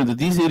audience knew that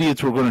these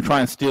idiots were going to try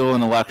and steal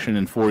an election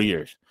in 4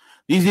 years,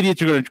 these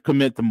idiots are going to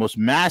commit the most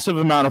massive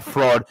amount of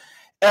fraud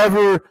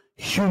ever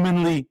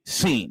humanly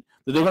seen.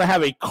 That they're going to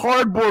have a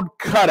cardboard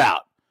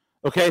cutout,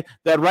 okay?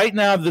 That right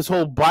now this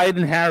whole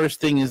Biden-Harris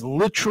thing is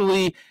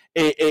literally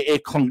a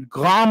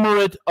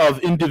conglomerate of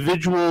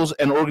individuals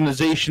and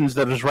organizations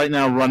that is right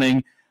now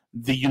running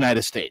the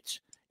United States.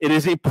 It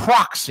is a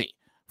proxy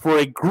for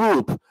a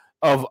group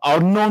of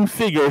unknown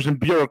figures and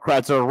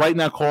bureaucrats that are right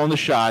now calling the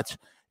shots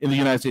in the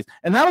United States.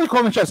 And not only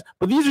calling the shots,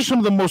 but these are some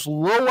of the most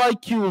low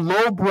IQ,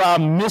 lowbrow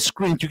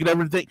miscreants you could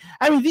ever think.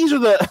 I mean, these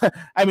are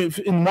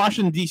in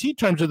Washington, D.C.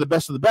 terms, they're the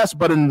best of the best,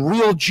 but in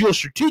real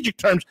geostrategic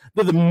terms,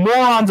 they're the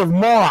morons of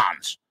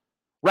morons.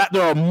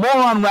 They're a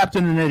moron wrapped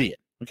in an idiot,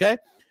 okay?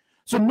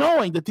 So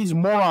knowing that these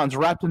morons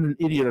wrapped in an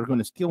idiot are going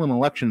to steal an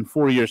election in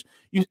 4 years,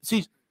 you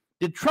see,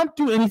 did Trump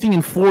do anything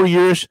in 4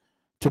 years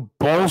to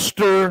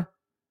bolster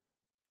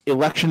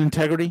election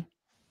integrity?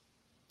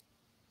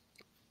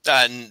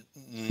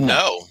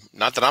 No,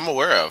 not that I'm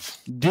aware of.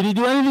 Did he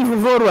do anything for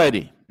voter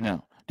ID?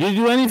 No. Did he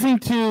do anything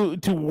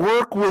to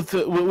work with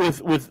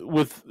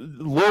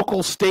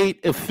local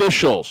state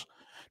officials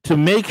to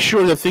make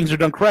sure that things are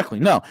done correctly?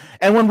 No.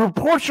 And when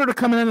reports started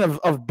coming in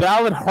of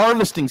ballot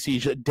harvesting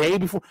siege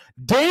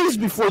days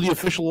before the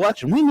official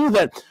election, we knew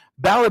that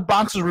ballot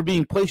boxes were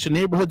being placed in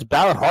neighborhoods,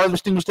 ballot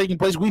harvesting was taking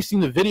place. We've seen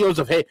the videos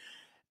of, hey,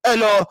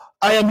 hello,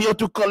 I am here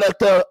to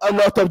collect a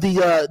lot of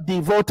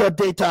the voter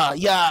data.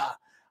 Yeah,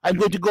 I'm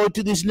going to go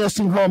to this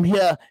nursing home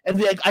here,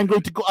 and I'm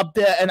going to go up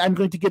there, and I'm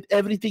going to get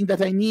everything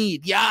that I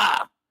need. Yeah.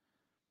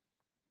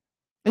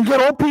 And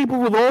get old people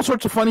with all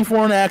sorts of funny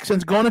foreign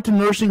accents going into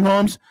nursing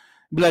homes,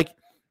 be like,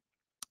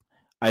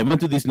 I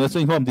went to this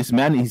nursing home. This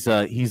man, he's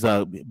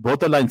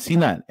borderline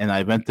senile, and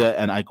I went there,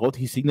 and I got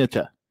his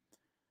signature.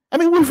 I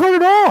mean, we've heard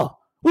it all.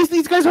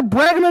 These guys are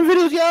bragging on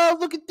videos. Yeah,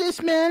 look at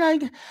this, man.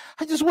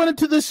 I just went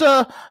into this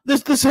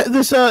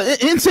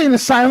insane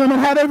asylum and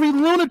had every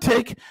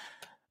lunatic,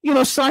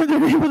 sign their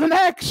name with an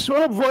X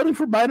or voting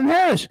for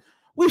Biden-Harris.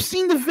 We've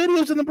seen the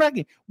videos and the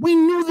bragging. We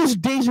knew this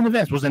days in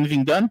advance. Was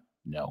anything done?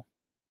 No.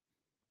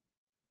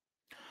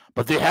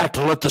 But they had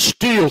to let the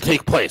steal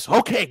take place.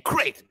 Okay,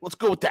 great. Let's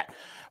go with that.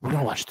 We're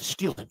going to watch the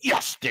steal thing.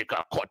 Yes, they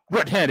got caught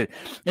red-handed.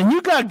 And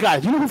you got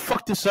guys, you know who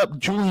fucked this up?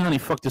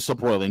 Giuliani fucked this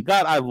up royally. And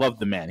God, I love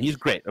the man. He's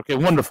great. Okay,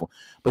 wonderful.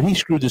 But he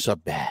screwed this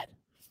up bad.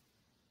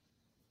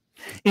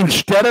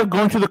 Instead of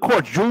going to the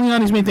courts,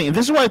 Giuliani's main thing, and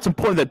this is why it's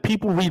important that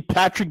people read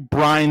Patrick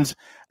Bryan's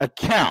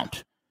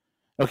account.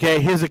 Okay,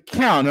 his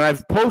account, and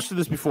I've posted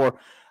this before,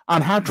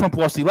 on how Trump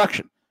lost the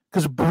election.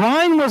 Because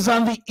Bryan was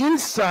on the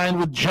inside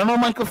with General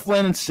Michael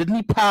Flynn and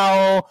Sidney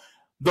Powell,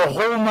 the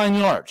whole 9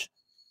 yards.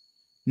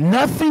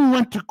 Nothing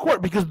went to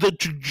court because the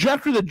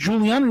trajectory that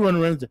Giuliani went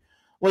around,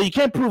 well, you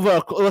can't prove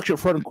election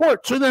fraud in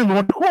court, so then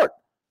went to court.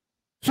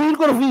 So you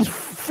go to these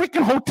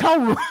freaking hotel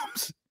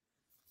rooms.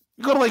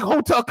 You go to like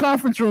hotel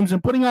conference rooms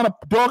and putting on a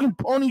dog and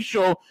pony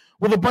show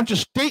with a bunch of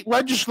state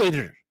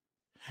legislators.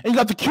 And you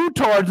got the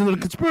Q-tards and the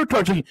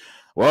conspirators saying,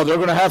 well, they're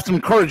going to have some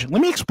courage.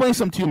 Let me explain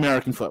something to you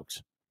American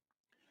folks.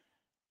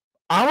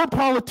 Our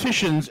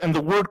politicians and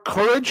the word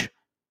courage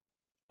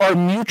are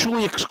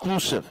mutually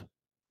exclusive.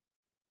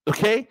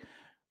 Okay?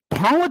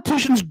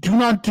 Politicians do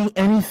not do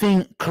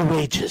anything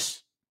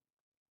courageous.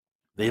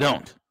 They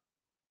don't.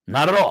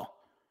 Not at all.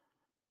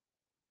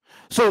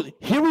 So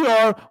here we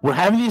are. We're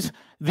having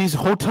these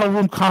hotel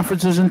room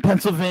conferences in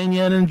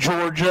Pennsylvania and in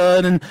Georgia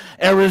and in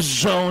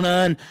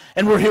Arizona,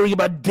 and we're hearing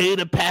about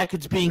data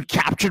packets being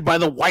captured by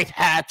the white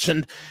hats,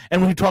 and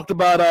we talked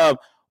about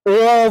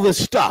all this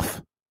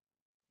stuff.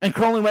 And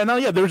currently right now,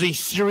 yeah, there's a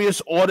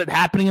serious audit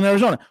happening in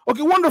Arizona.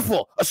 Okay,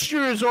 wonderful. A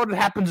serious audit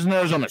happens in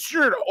Arizona. A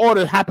serious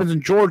audit happens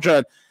in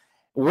Georgia.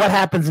 What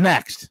happens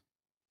next?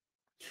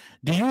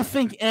 Do you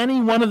think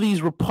any one of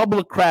these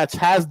Republicrats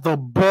has the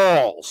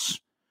balls?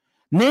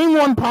 Name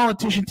one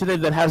politician today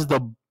that has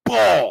the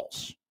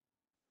balls,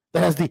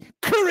 that has the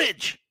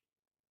courage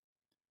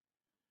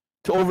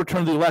to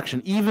overturn the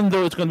election, even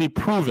though it's going to be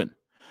proven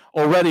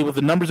already with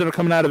the numbers that are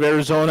coming out of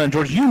Arizona and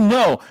Georgia. You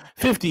know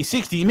 50,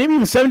 60, maybe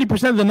even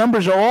 70% of the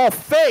numbers are all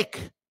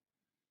fake.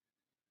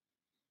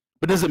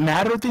 But does it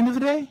matter at the end of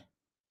the day?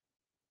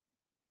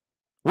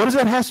 What does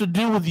that have to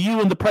do with you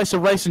and the price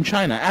of rice in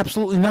China?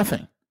 Absolutely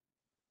nothing.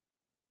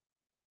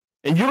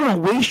 And you're going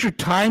to waste your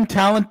time,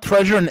 talent,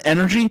 treasure, and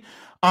energy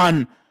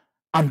on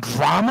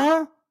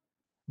drama?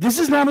 This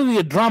is not only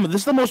a drama.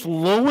 This is the most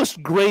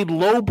lowest grade,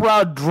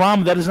 lowbrow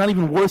drama that is not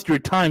even worth your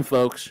time,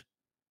 folks.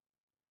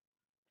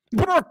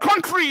 But our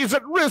country is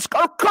at risk.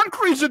 Our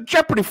country is at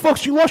jeopardy.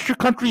 Folks, you lost your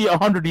country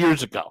 100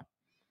 years ago.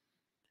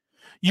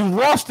 You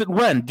lost it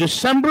when?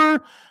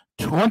 December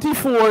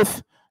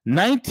 24th,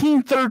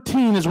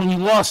 1913 is when you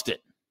lost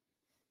it.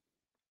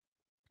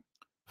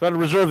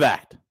 Federal Reserve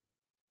Act.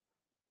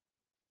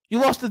 You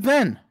lost it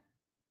then.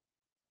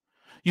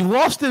 You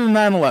lost it in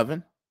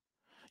 9/11.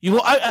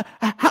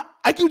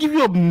 I can give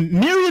you a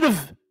myriad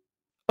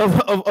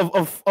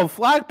of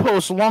flag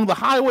posts along the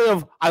highway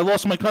of I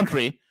lost my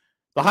country,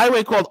 the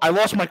highway called I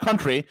lost my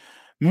country,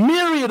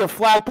 myriad of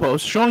flag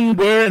posts showing you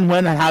where and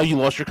when and how you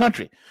lost your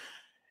country.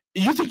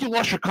 You think you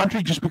lost your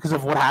country just because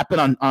of what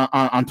happened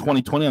on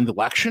 2020 on the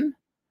election?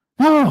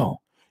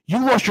 No, you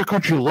lost your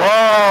country a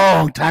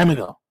long time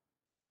ago.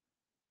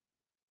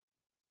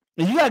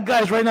 And you got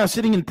guys right now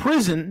sitting in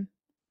prison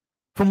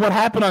from what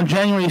happened on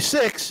January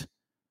 6th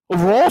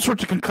over all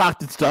sorts of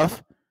concocted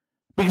stuff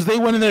because they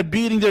went in there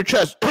beating their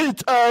chest.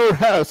 It's our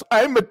house.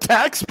 I'm a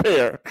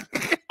taxpayer.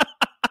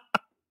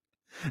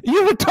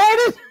 You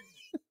retarded?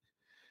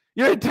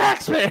 You're a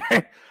taxpayer.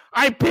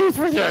 I paid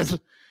for this.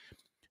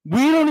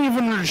 We don't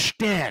even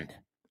understand.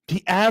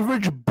 The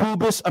average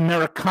boobus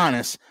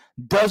Americanus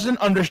doesn't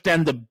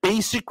understand the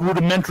basic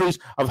rudimentaries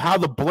of how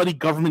the bloody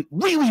government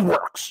really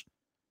works.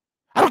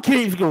 I don't care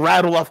if you can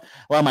rattle off,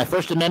 well, my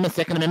First Amendment,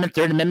 Second Amendment,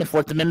 Third Amendment,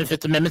 Fourth Amendment,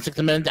 Fifth Amendment, Sixth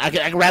Amendment. I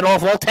can rattle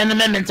off all 10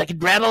 amendments. I can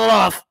rattle it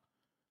off.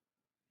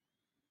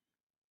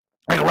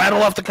 I can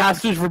rattle off the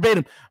Constitution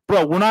verbatim.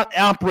 Bro, we're not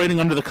operating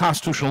under the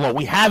constitutional law.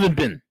 We haven't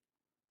been.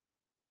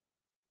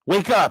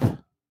 Wake up.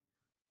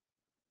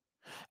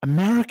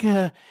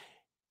 America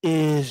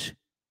is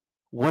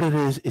what it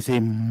is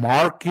a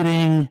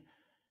marketing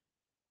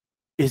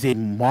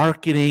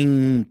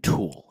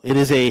tool. It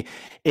is a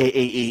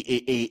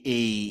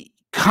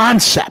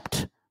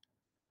concept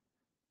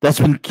that's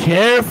been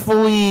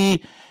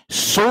carefully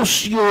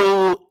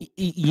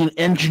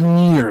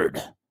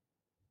socio-engineered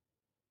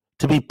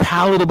to be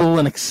palatable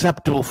and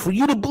acceptable for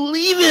you to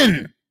believe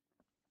in.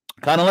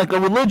 Kind of like a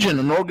religion,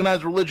 an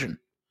organized religion.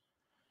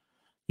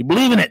 You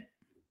believe in it.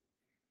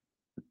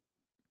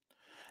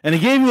 And it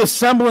gave you a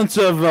semblance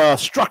of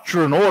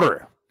structure and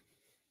order.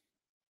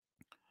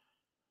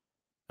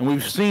 And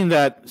we've seen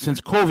that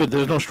since COVID,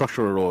 there's no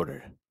structure or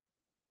order.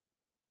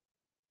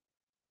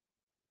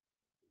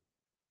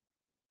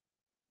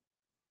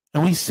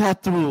 And we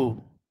sat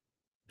through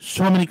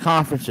so many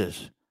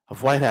conferences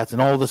of white hats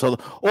and all this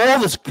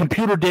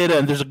computer data.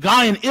 And there's a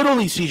guy in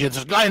Italy, CJ.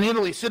 There's a guy in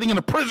Italy sitting in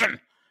a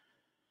prison.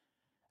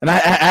 And I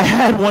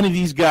had one of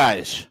these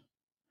guys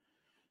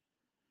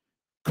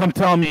come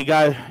tell me, a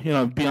guy,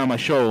 be on my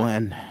show.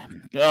 And,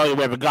 we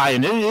have a guy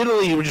in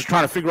Italy. We're just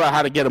trying to figure out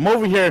how to get him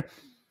over here.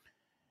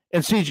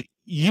 And CJ,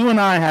 you and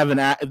I have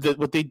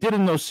what they did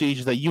in those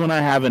sieges, that you and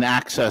I have an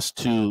access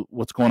to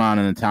what's going on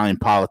in Italian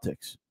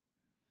politics.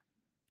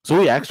 So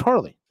we asked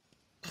Harley,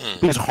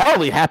 because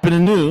Harley happened to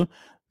know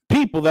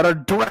people that are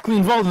directly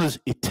involved in this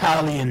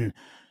Italian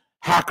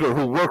hacker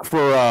who worked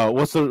for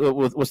what's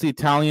the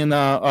Italian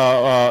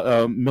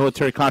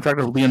military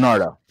contractor,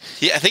 Leonardo.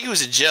 Yeah, I think he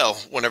was in jail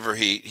whenever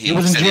he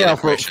was in jail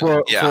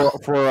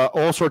for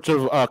all sorts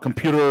of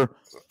computer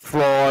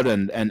fraud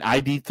and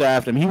ID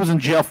theft. I mean, he was in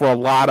jail for a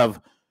lot of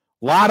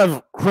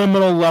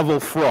criminal level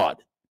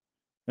fraud.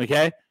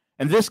 Okay,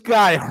 and this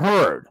guy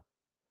heard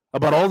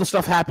about all the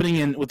stuff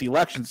happening with the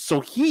elections. So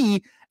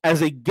he,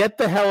 as a get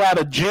the hell out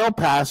of jail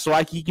pass, so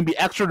he can be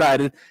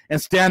extradited and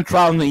stand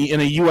trial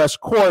in a U.S.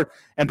 court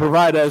and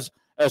provide as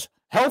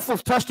helpful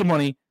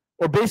testimony,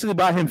 or basically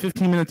buy him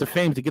 15 minutes of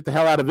fame to get the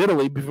hell out of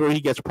Italy before he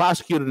gets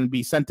prosecuted and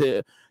be sent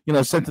to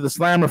the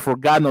slammer for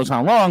God knows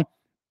how long,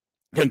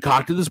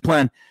 concocted this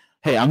plan.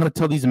 Hey, I'm going to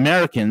tell these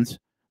Americans,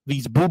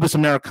 these boobus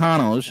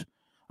Americanos,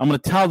 I'm going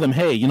to tell them,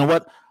 hey, you know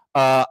what?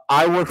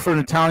 I work for an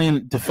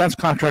Italian defense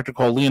contractor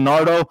called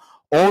Leonardo.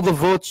 All the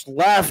votes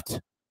left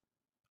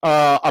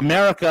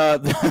America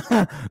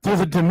through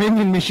the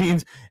Dominion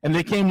machines, and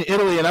they came to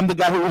Italy, and I'm the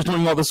guy who was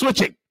doing all the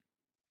switching.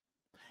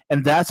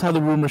 And that's how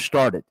the rumor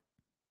started.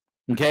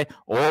 Okay?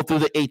 All through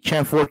the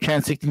 8chan,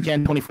 4chan,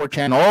 16chan,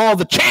 24chan, all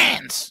the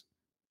chans.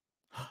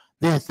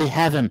 Yes, they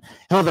have him.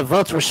 Oh, the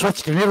votes were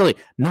switched in Italy.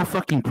 No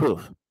fucking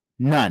proof.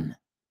 None.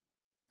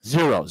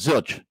 Zero.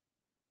 Zilch.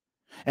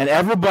 And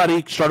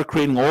everybody started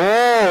creating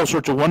all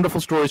sorts of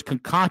wonderful stories,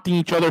 concocting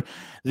each other.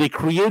 They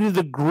created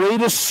the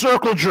greatest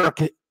circle jerk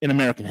in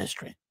American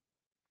history.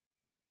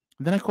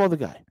 And then I called the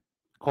guy,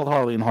 called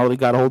Harley, and Harley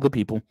got a hold of the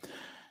people.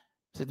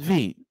 I said,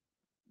 V,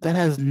 that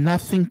has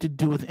nothing to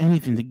do with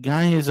anything. The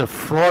guy is a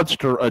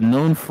fraudster, a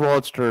known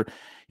fraudster.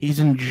 He's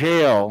in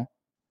jail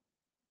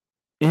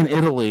in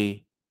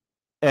Italy.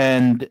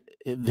 And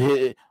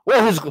the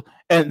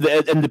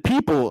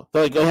people,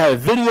 they have a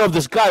video of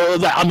this guy.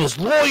 I'm his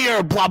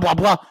lawyer, blah blah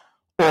blah.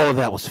 All of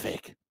that was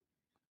fake.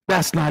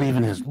 That's not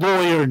even his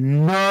lawyer.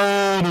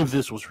 None of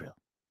this was real.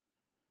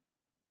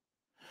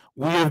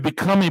 We have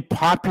become a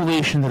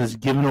population that is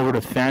given over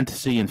to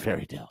fantasy and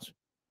fairy tales,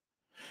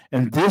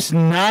 and this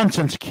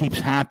nonsense keeps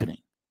happening.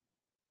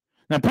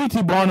 Now,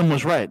 P.T. Barnum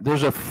was right.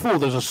 There's a fool.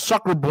 There's a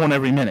sucker born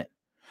every minute.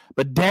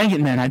 But dang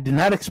it, man, I did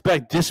not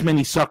expect this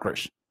many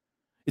suckers.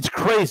 It's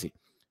crazy.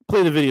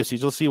 Play the video,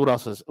 C's. Let's see what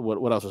else is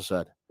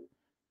said.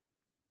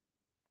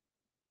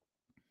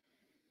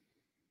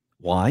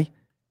 Why?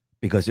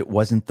 Because it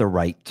wasn't the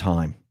right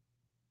time.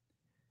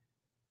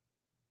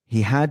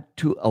 He had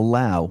to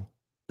allow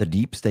the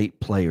deep state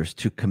players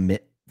to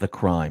commit the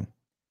crime.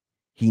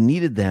 He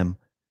needed them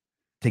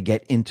to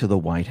get into the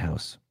White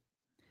House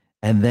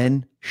and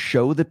then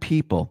show the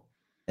people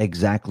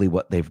exactly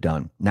what they've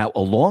done. Now,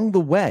 along the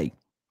way,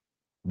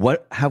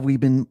 what have we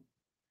been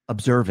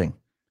observing?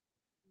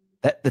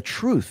 That the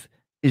truth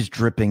is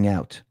dripping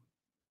out.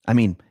 I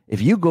mean,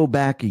 if you go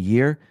back a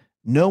year,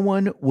 no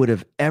one would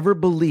have ever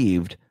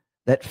believed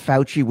that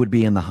Fauci would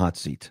be in the hot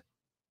seat.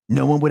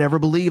 No one would ever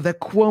believe that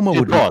Cuomo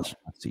would be in the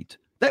hot seat,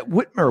 that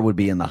Whitmer would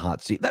be in the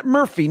hot seat, that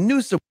Murphy,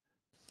 Newsom.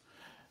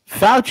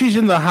 Fauci's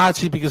in the hot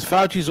seat because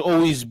Fauci's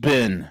always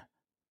been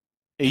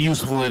a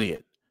useful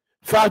idiot.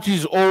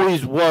 Fauci's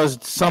always was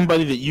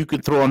somebody that you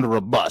could throw under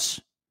a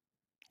bus.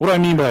 What do I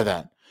mean by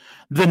that?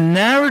 The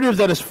narrative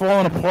that has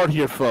fallen apart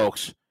here,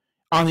 folks,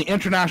 on the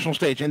international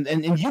stage, and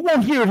you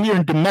won't hear it here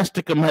in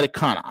domestic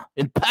Americana,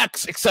 in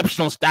Pax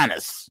Exceptional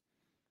Status.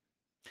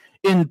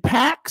 In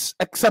Pax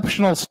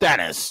Exceptional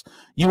Status,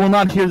 you will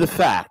not hear the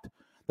fact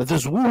that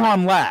this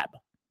Wuhan lab,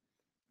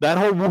 that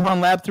whole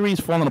Wuhan lab theory is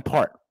falling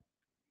apart.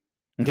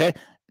 Okay?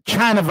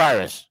 China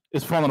virus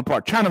is falling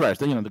apart. China virus,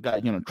 the guy,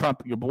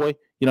 Trump, your boy,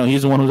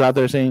 he's the one who's out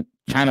there saying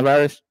China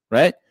virus,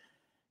 right?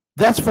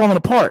 That's falling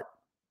apart.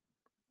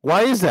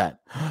 Why is that?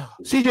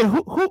 CJ,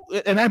 who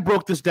and I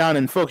broke this down,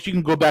 and folks, you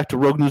can go back to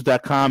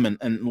roguenews.com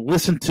and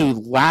listen to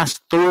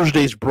last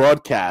Thursday's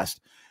broadcast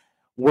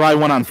where I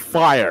went on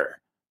fire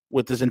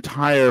with this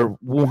entire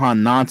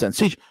Wuhan nonsense.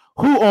 CJ,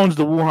 who owns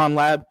the Wuhan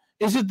lab?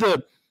 Is it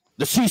the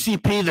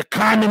CCP, the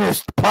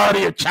Communist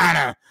Party of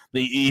China,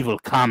 the evil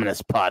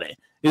Communist Party?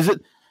 Is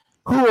it?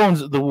 Who owns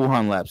the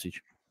Wuhan lab, CJ?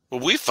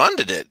 Well, we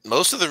funded it.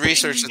 Most of the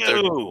research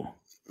they're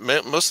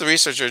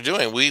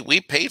doing, we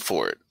paid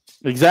for it.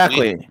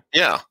 Exactly.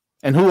 Yeah.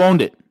 And who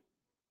owned it?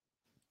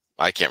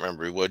 I can't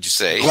remember. What'd you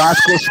say?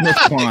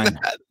 GlaxoSmithKline.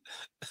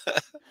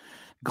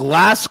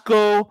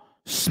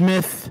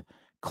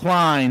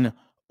 GlaxoSmithKline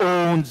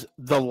owns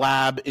the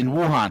lab in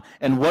Wuhan.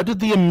 And what did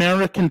the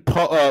American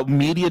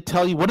media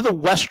tell you? What did the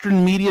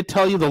Western media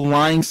tell you? The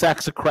lying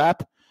sacks of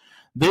crap?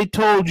 They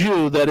told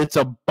you that it's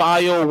a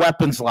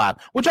bioweapons lab,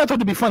 which I thought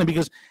to be funny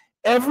because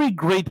every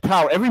great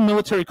power, every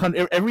military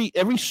country, every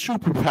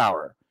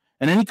superpower,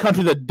 and any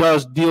country that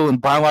does deal in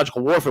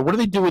biological warfare, what do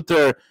they do with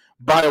their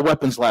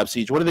bioweapons lab,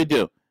 Siege? What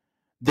do?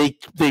 They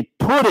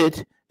put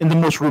it in the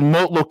most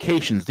remote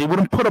locations. They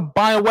wouldn't put a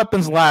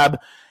bioweapons lab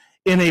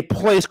in a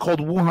place called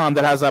Wuhan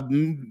that has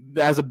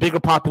a bigger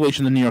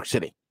population than New York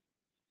City.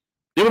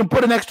 They wouldn't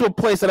put it next to a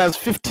place that has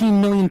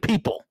 15 million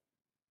people.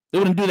 They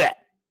wouldn't do that.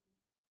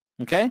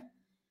 Okay?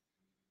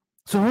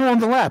 So who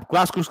owned the lab?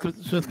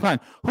 GlaxoSmithKline.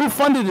 Who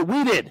funded it?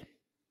 We did.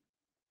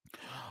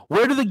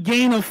 Where did the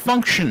gain of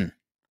function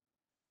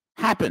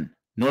happen?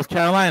 North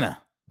Carolina.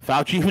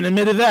 Fauci even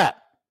admitted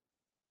that.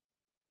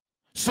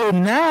 So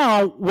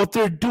now what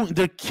they're doing,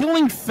 they're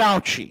killing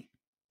Fauci,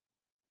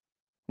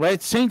 right?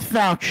 Saint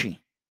Fauci,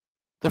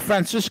 the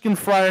Franciscan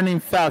friar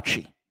named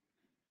Fauci,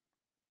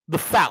 the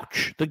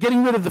Fauci. They're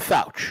getting rid of the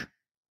Fauci.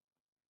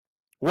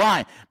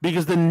 Why?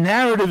 Because the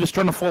narrative is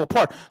starting to fall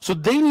apart. So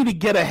they need to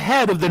get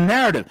ahead of the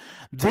narrative.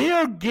 They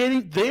are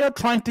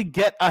trying to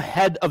get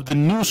ahead of the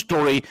news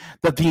story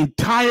that the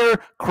entire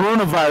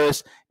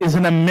coronavirus is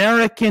an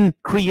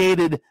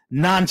American-created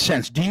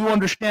nonsense. Do you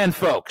understand,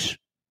 folks?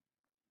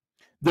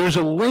 There's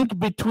a link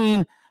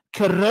between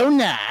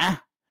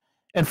Corona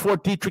and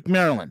Fort Detrick,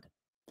 Maryland.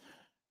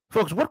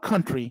 Folks, what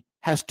country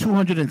has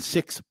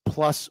 206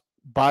 plus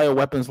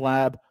bioweapons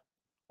lab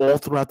all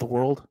throughout the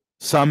world?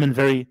 Some in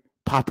very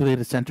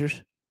populated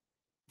centers?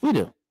 We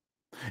do.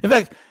 In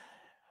fact,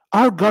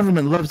 our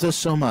government loves us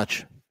so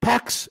much.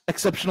 Pax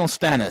Exceptional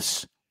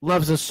Status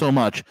loves us so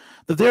much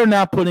that they're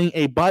now putting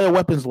a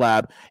bioweapons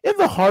lab in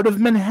the heart of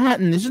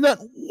Manhattan. Isn't that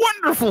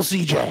wonderful,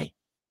 CJ?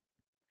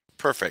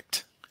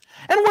 Perfect.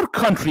 And what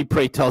country,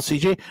 pray tell,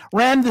 CJ,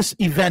 ran this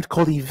event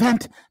called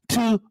Event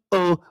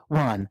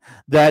 201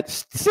 that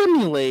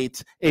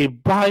simulates a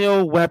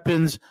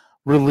bioweapons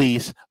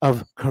release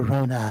of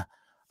Corona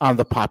on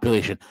the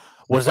population?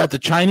 Was that the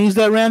Chinese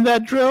that ran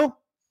that drill,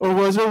 or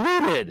was it we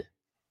did?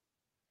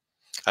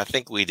 I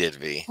think we did,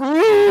 V.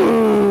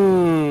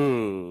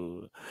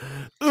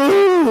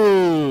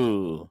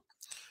 Ooh.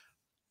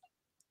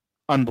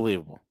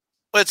 Unbelievable.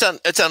 Well,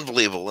 it's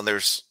unbelievable, and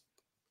there's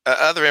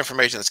other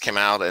information that's come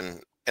out,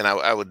 and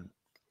I would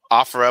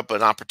offer up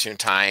an opportune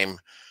time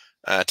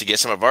to get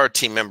some of our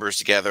team members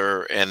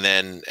together, and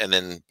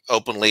then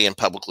openly and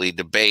publicly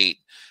debate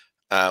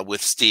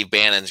with Steve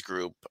Bannon's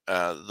group,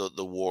 the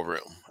War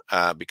Room.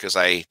 Because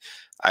I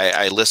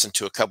listened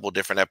to a couple of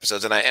different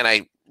episodes, and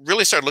I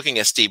really started looking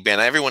at Steve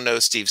Bannon. Everyone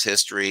knows Steve's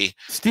history.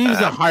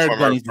 Steve's a hired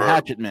gun. He's the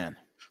hatchet man.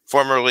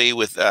 Formerly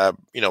with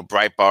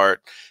Breitbart,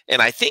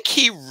 and I think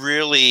he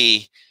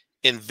really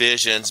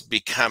envisions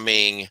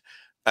becoming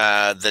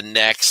the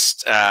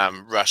next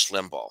Rush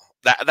Limbaugh.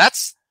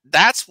 That's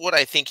what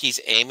I think he's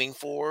aiming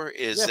for.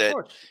 Is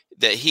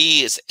that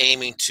he is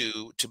aiming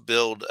to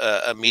build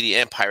a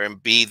media empire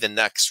and be the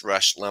next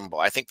Rush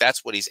Limbaugh. I think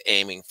that's what he's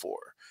aiming for.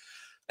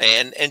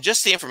 And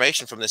just the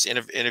information from this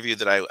interview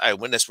that I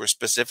witnessed, we're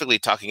specifically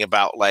talking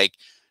about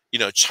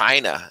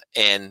China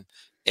and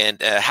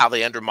how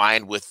they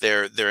undermine with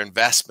their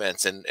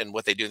investments and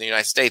what they do in the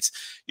United States.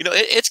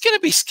 It's going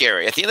to be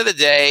scary. At the end of the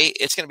day,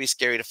 it's going to be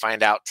scary to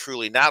find out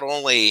truly not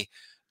only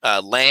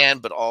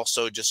land, but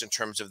also just in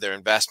terms of their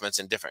investments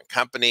in different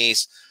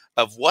companies,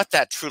 of what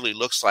that truly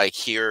looks like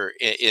here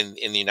in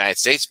the United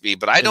States.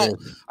 But I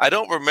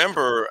don't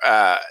remember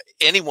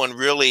anyone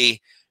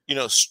really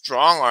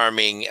strong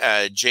arming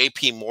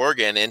J.P.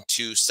 Morgan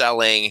into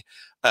selling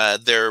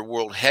their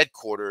world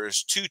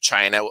headquarters to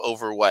China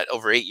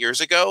over 8 years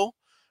ago.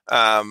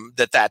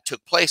 That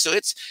took place. So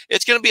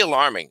it's going to be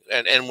alarming.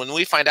 And when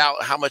we find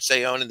out how much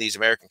they own in these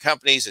American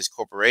companies, these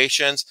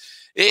corporations,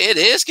 it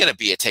is going to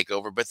be a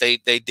takeover. But they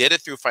did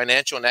it through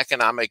financial and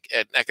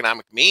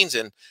economic means.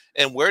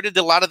 And where did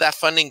a lot of that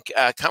funding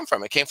come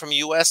from? It came from the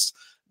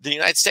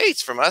United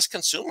States, from us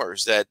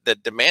consumers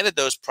that demanded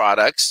those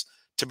products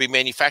to be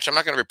manufactured. I'm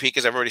not going to repeat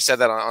because I've already said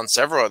that on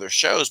several other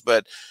shows,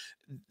 but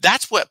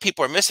that's what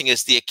people are missing,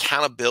 is the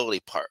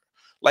accountability part.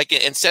 Like,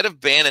 instead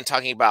of banning,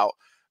 talking about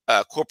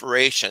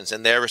corporations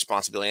and their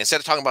responsibility, instead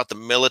of talking about the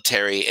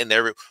military and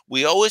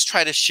we always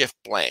try to shift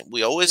blame.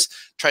 We always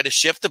try to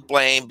shift the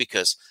blame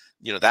because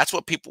that's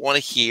what people want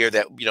to hear.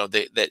 That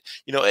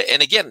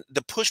and again,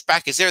 the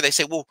pushback is there. They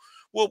say, well,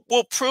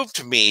 prove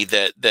to me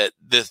that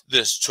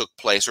this took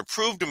place, or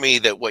prove to me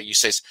that what you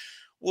say is.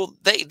 Well,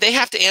 they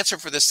have to answer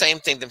for the same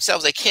thing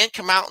themselves. They can't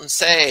come out and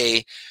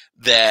say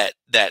that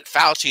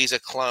Fauci's a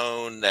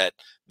clone, that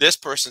this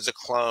person's a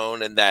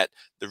clone, and that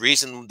the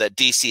reason that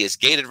DC is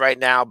gated right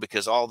now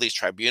because all these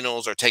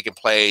tribunals are taking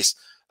place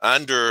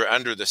under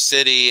the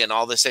city and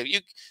all this.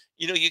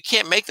 You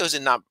can't make those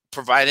and not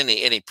provide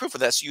any proof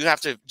of that. So you have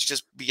to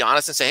just be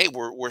honest and say, hey,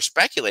 we're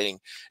speculating.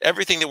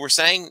 Everything that we're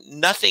saying,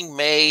 nothing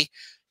may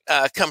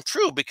come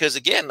true, because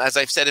again, as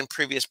I've said in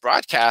previous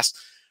broadcasts,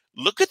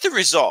 look at the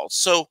results.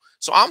 So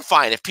I'm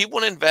fine if people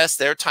want to invest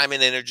their time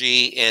and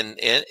energy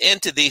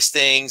into these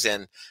things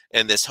and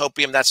this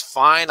hopium. That's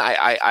fine.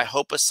 I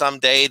hope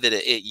someday that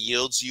it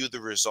yields you the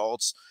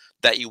results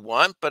that you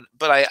want. But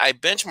I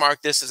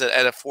benchmark this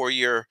at a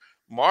 4-year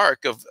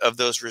mark of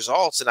those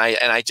results, and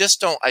I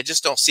just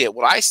don't see it.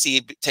 What I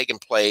see taking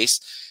place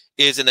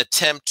is an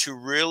attempt to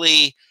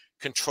really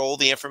control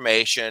the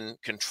information,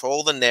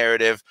 control the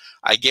narrative.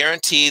 I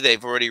guarantee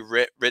they've already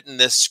written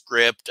this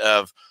script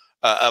of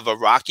a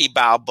Rocky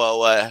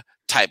Balboa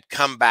type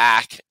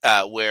comeback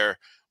where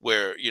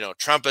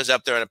Trump is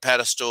up there on a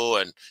pedestal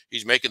and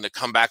he's making the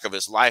comeback of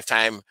his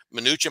lifetime.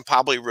 Mnuchin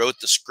probably wrote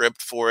the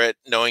script for it,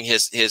 knowing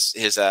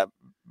his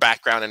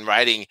background in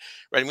writing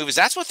movies.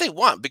 That's what they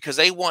want, because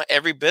they want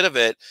every bit of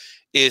it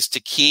is to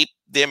keep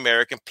the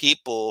American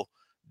people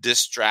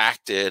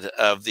distracted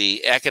of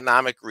the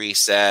economic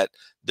reset,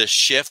 the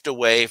shift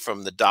away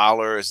from the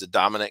dollar as the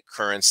dominant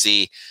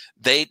currency.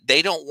 They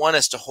don't want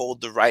us to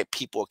hold the right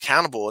people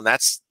accountable, and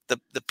that's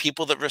the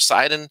people that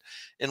reside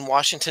in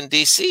Washington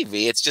D.C.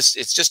 It's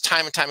just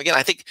time and time again.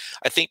 I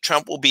think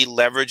Trump will be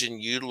leveraged and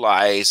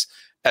utilized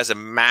as a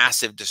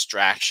massive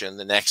distraction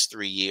the next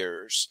 3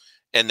 years,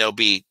 and there'll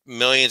be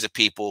millions of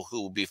people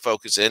who will be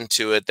focused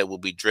into it, that will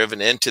be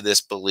driven into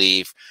this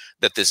belief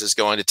that this is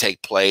going to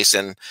take place.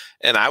 And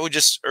I would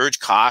just urge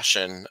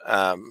caution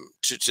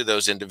to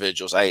those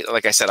individuals.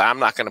 Like I said, I'm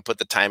not going to put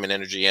the time and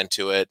energy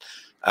into it,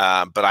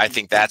 but I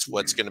think that's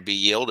what's going to be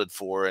yielded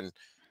for.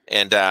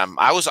 And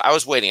I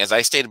was waiting, as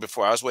I stated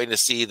before, I was waiting to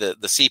see the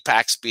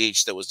CPAC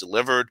speech that was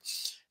delivered,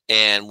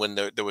 and when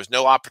there was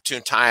no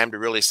opportune time to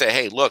really say,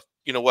 hey, look,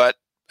 you know what?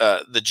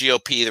 The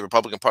GOP, the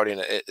Republican Party in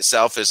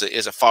itself, is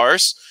a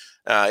farce.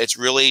 It's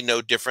really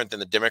no different than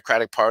the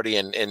Democratic Party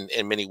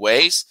in many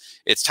ways.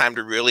 It's time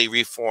to really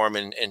reform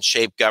and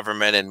shape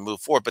government and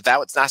move forward. But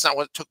that's not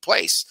what took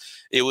place.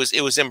 It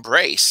was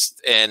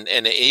embraced, and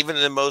even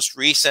in the most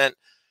recent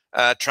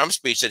Trump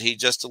speech that he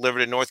just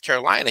delivered in North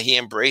Carolina, he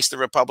embraced the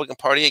Republican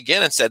Party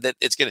again and said that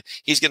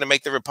he's going to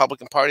make the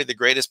Republican Party the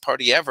greatest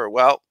party ever.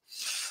 Well,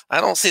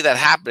 I don't see that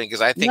happening,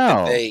 because I think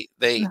that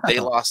they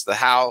lost the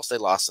House, they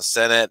lost the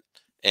Senate,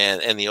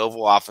 and the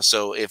Oval Office.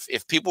 So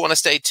if people want to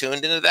stay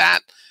tuned into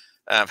that,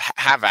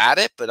 have at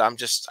it. But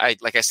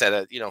like I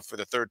said, for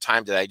the third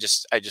time today,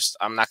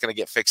 I'm not going to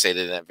get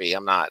fixated in that.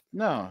 I'm not.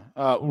 No.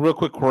 Real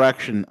quick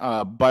correction.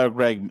 Bio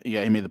Greg,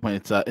 he made the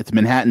point. It's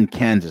Manhattan,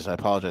 Kansas. I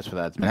apologize for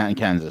that. It's Manhattan,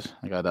 Kansas.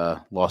 I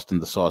got lost in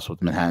the sauce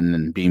with Manhattan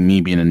and being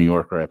a New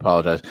Yorker. I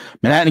apologize.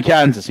 Manhattan,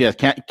 Kansas. Yes.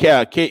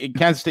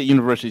 Kansas State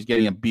University is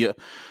getting a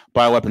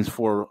bioweapons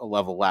 4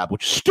 level lab,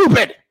 which is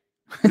stupid.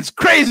 It's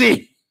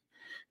crazy.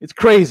 It's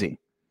crazy.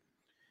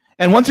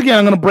 And once again,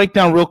 I'm going to break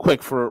down real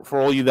quick for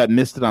all you that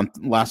missed it on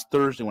last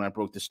Thursday when I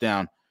broke this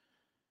down.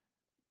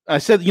 I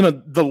said,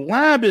 the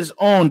lab is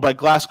owned by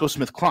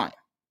GlaxoSmithKline.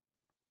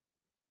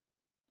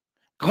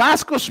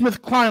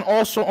 GlaxoSmithKline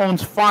also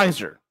owns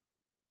Pfizer,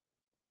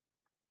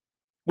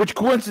 which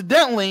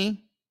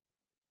coincidentally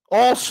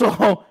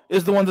also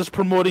is the one that's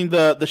promoting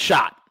the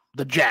shot,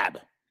 the jab,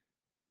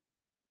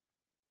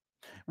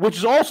 which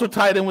is also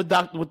tied in with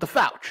the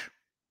Fauci.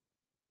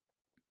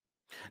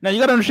 Now, you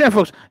got to understand,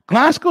 folks,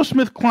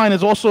 GlaxoSmithKline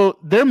is also,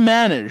 their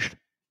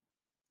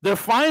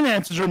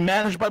finances are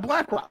managed by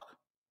BlackRock,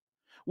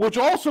 which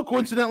also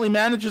coincidentally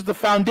manages the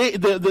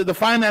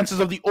finances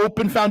of the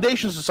Open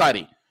Foundation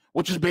Society,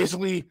 which is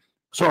basically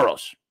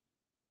Soros,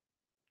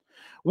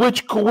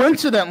 which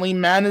coincidentally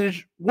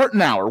managed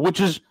Wertenauer, which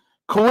is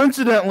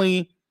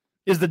coincidentally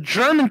is the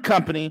German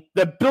company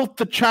that built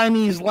the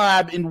Chinese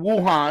lab in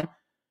Wuhan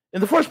in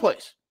the first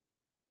place.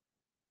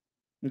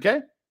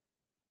 Okay?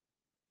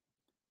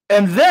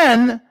 And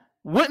then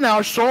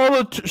Wertenauer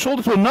sold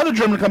it to another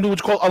German company, which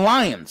is called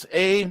Allianz,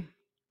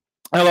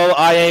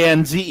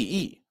 Allianz,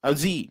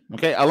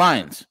 okay,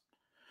 Allianz,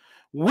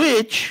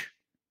 which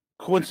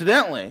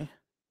coincidentally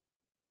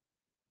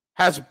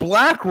has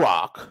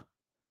BlackRock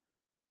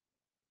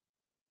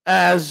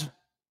as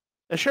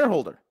a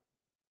shareholder.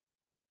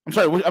 I'm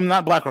sorry, I'm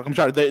not BlackRock. I'm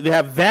sorry. They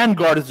have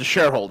Vanguard as a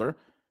shareholder,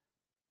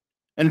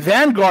 and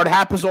Vanguard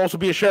happens to also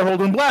be a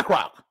shareholder in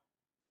BlackRock.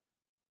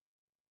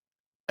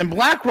 And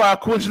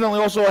BlackRock coincidentally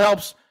also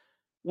helps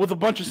with a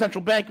bunch of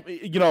central bank.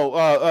 They do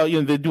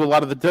a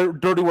lot of the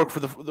dirty work for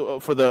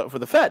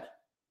the Fed.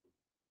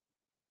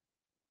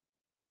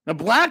 Now,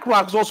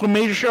 BlackRock is also a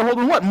major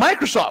shareholder in what?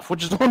 Microsoft,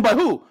 which is owned by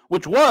who?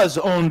 Which was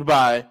owned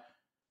by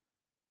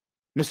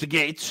Mr.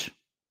 Gates.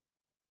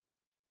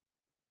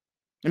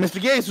 And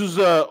Mr. Gates was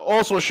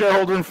also a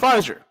shareholder in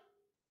Pfizer,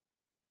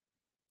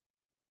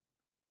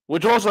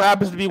 which also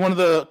happens to be one of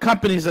the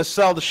companies that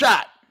sell the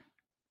shot.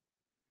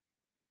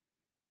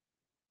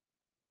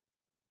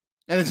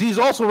 And he's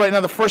also right now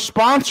the first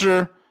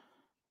sponsor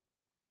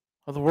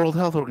of the World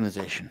Health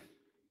Organization.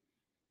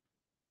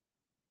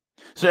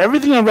 So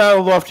everything I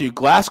rattled off to you,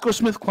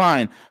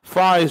 GlaxoSmithKline,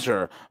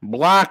 Pfizer,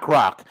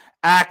 BlackRock,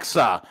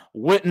 AXA,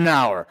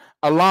 Wertenauer,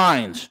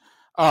 Allianz,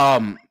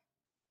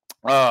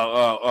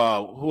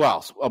 who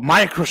else?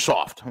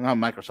 Microsoft, not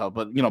Microsoft,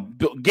 but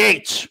Bill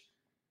Gates,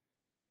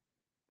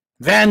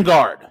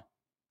 Vanguard.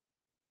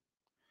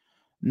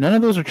 None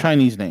of those are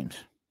Chinese names.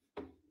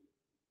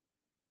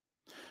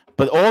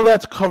 But all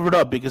that's covered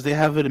up because they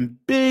have it in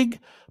big,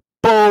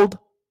 bold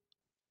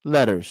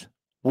letters.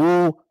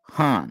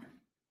 Wuhan.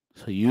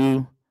 So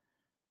you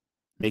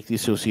make the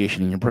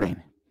association in your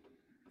brain.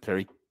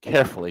 Very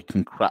carefully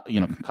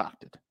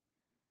concocted.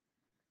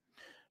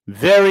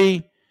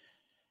 Very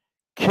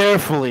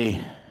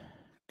carefully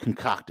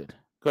concocted.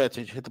 Go ahead,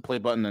 Sage. Hit the play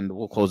button and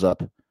we'll close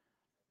up.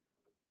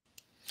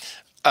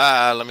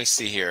 Let me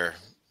see here.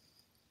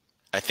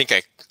 I think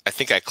I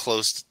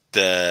closed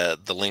the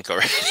link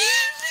already.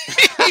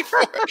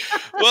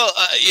 Well,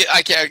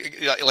 I can't,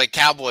 like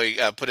Cowboy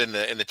put in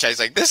the chat. He's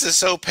like, this is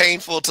so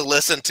painful to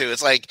listen to.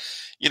 It's like,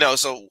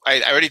 so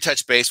I already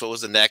touched base. What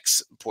was the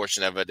next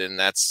portion of it? And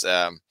that's,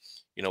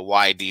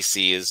 why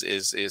DC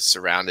is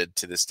surrounded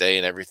to this day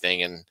and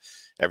everything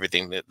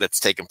that's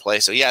taken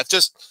place. So yeah, it's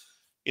just,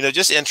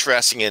 just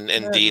interesting and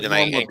indeed. And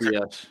everyone,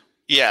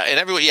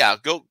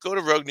 go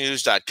to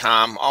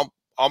roguenews.com.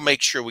 I'll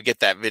make sure we get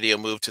that video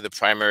moved to the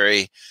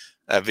primary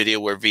video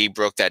where V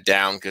broke that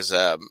down, because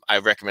I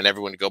recommend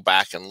everyone to go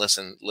back and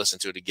listen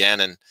to it again,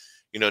 and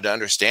to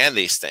understand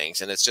these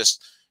things. And it's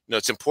just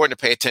it's important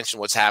to pay attention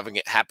to what's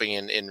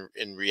happening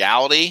in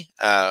reality.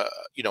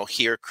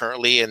 Here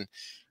currently in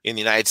the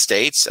United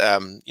States. A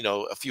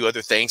few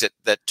other things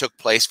that took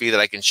place, V, that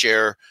I can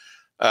share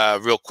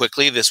real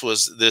quickly. This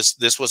was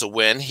a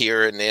win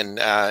here in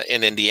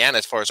Indiana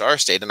as far as our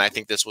state, and I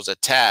think this was a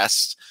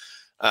test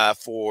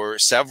for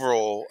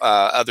several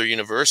other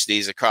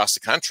universities across the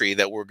country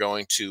that were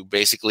going to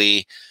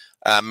basically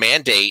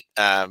mandate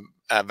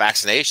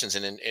vaccinations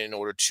in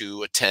order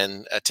to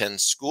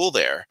attend school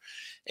there.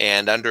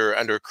 And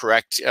under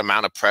correct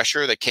amount of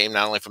pressure that came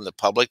not only from the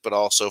public but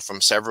also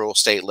from several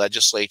state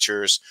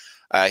legislatures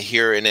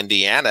here in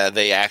Indiana,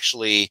 they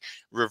actually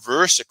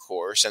reversed a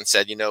course and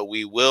said,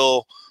 we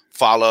will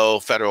follow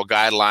federal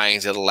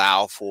guidelines that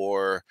allow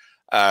for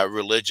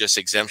religious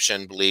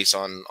exemption beliefs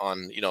on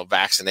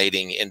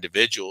vaccinating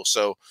individuals.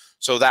 So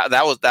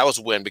that was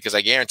a win, because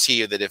I guarantee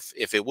you that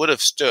if it would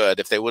have stood,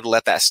 if they would have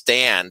let that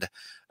stand,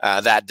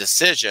 that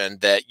decision,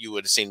 that you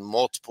would have seen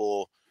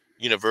multiple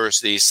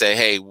universities say,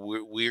 "Hey,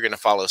 we're going to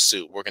follow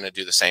suit. We're going to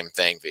do the same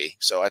thing." V.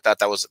 So I thought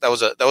that was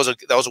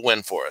a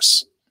win for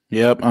us.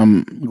 Yep,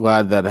 I'm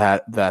glad that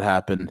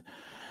happened,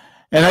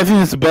 and I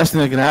think it's the best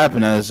thing that can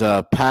happen as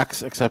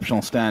PAC's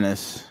exceptional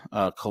status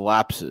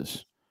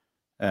collapses.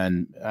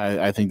 And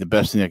I think the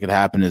best thing that could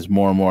happen is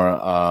more and more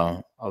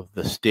of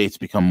the states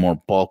become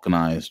more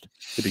balkanized.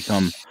 They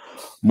become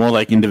more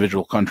like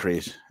individual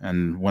countries.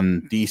 And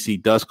when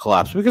DC does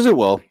collapse, because it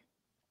will,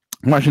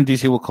 Washington,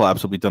 DC will collapse,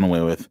 it'll be done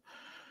away with.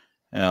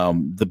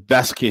 The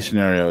best case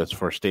scenario is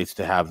for states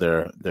to have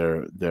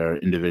their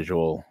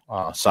individual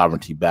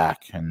sovereignty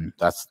back. And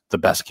that's the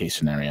best case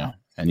scenario.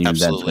 And even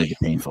then, to make it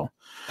painful.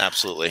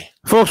 Absolutely.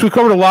 Folks, we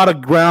covered a lot of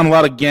ground, a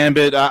lot of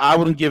gambit. I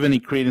wouldn't give any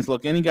credence.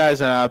 Look, any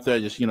guys out there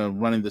just,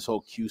 running this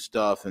whole Q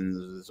stuff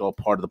and it's all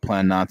part of the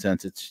plan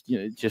nonsense. It's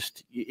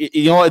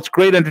it's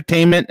great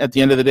entertainment at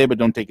the end of the day, but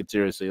don't take it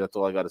seriously. That's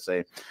all I got to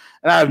say.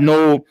 And I have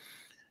no,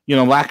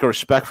 lack of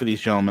respect for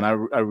these gentlemen. I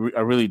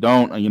really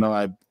don't,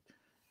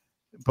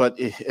 but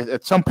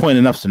at some point,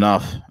 enough's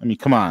enough. I mean,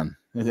 come on.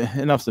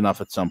 Enough's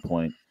enough at some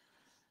point.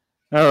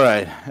 All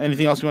right.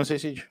 Anything else you want to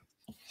say, Siege?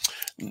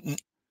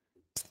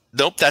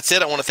 Nope, that's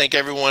it. I want to thank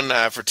everyone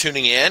for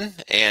tuning in,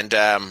 and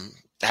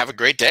have a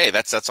great day.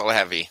 That's all I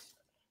have, V.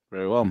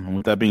 Very well. And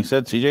with that being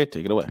said, CJ,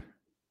 take it away.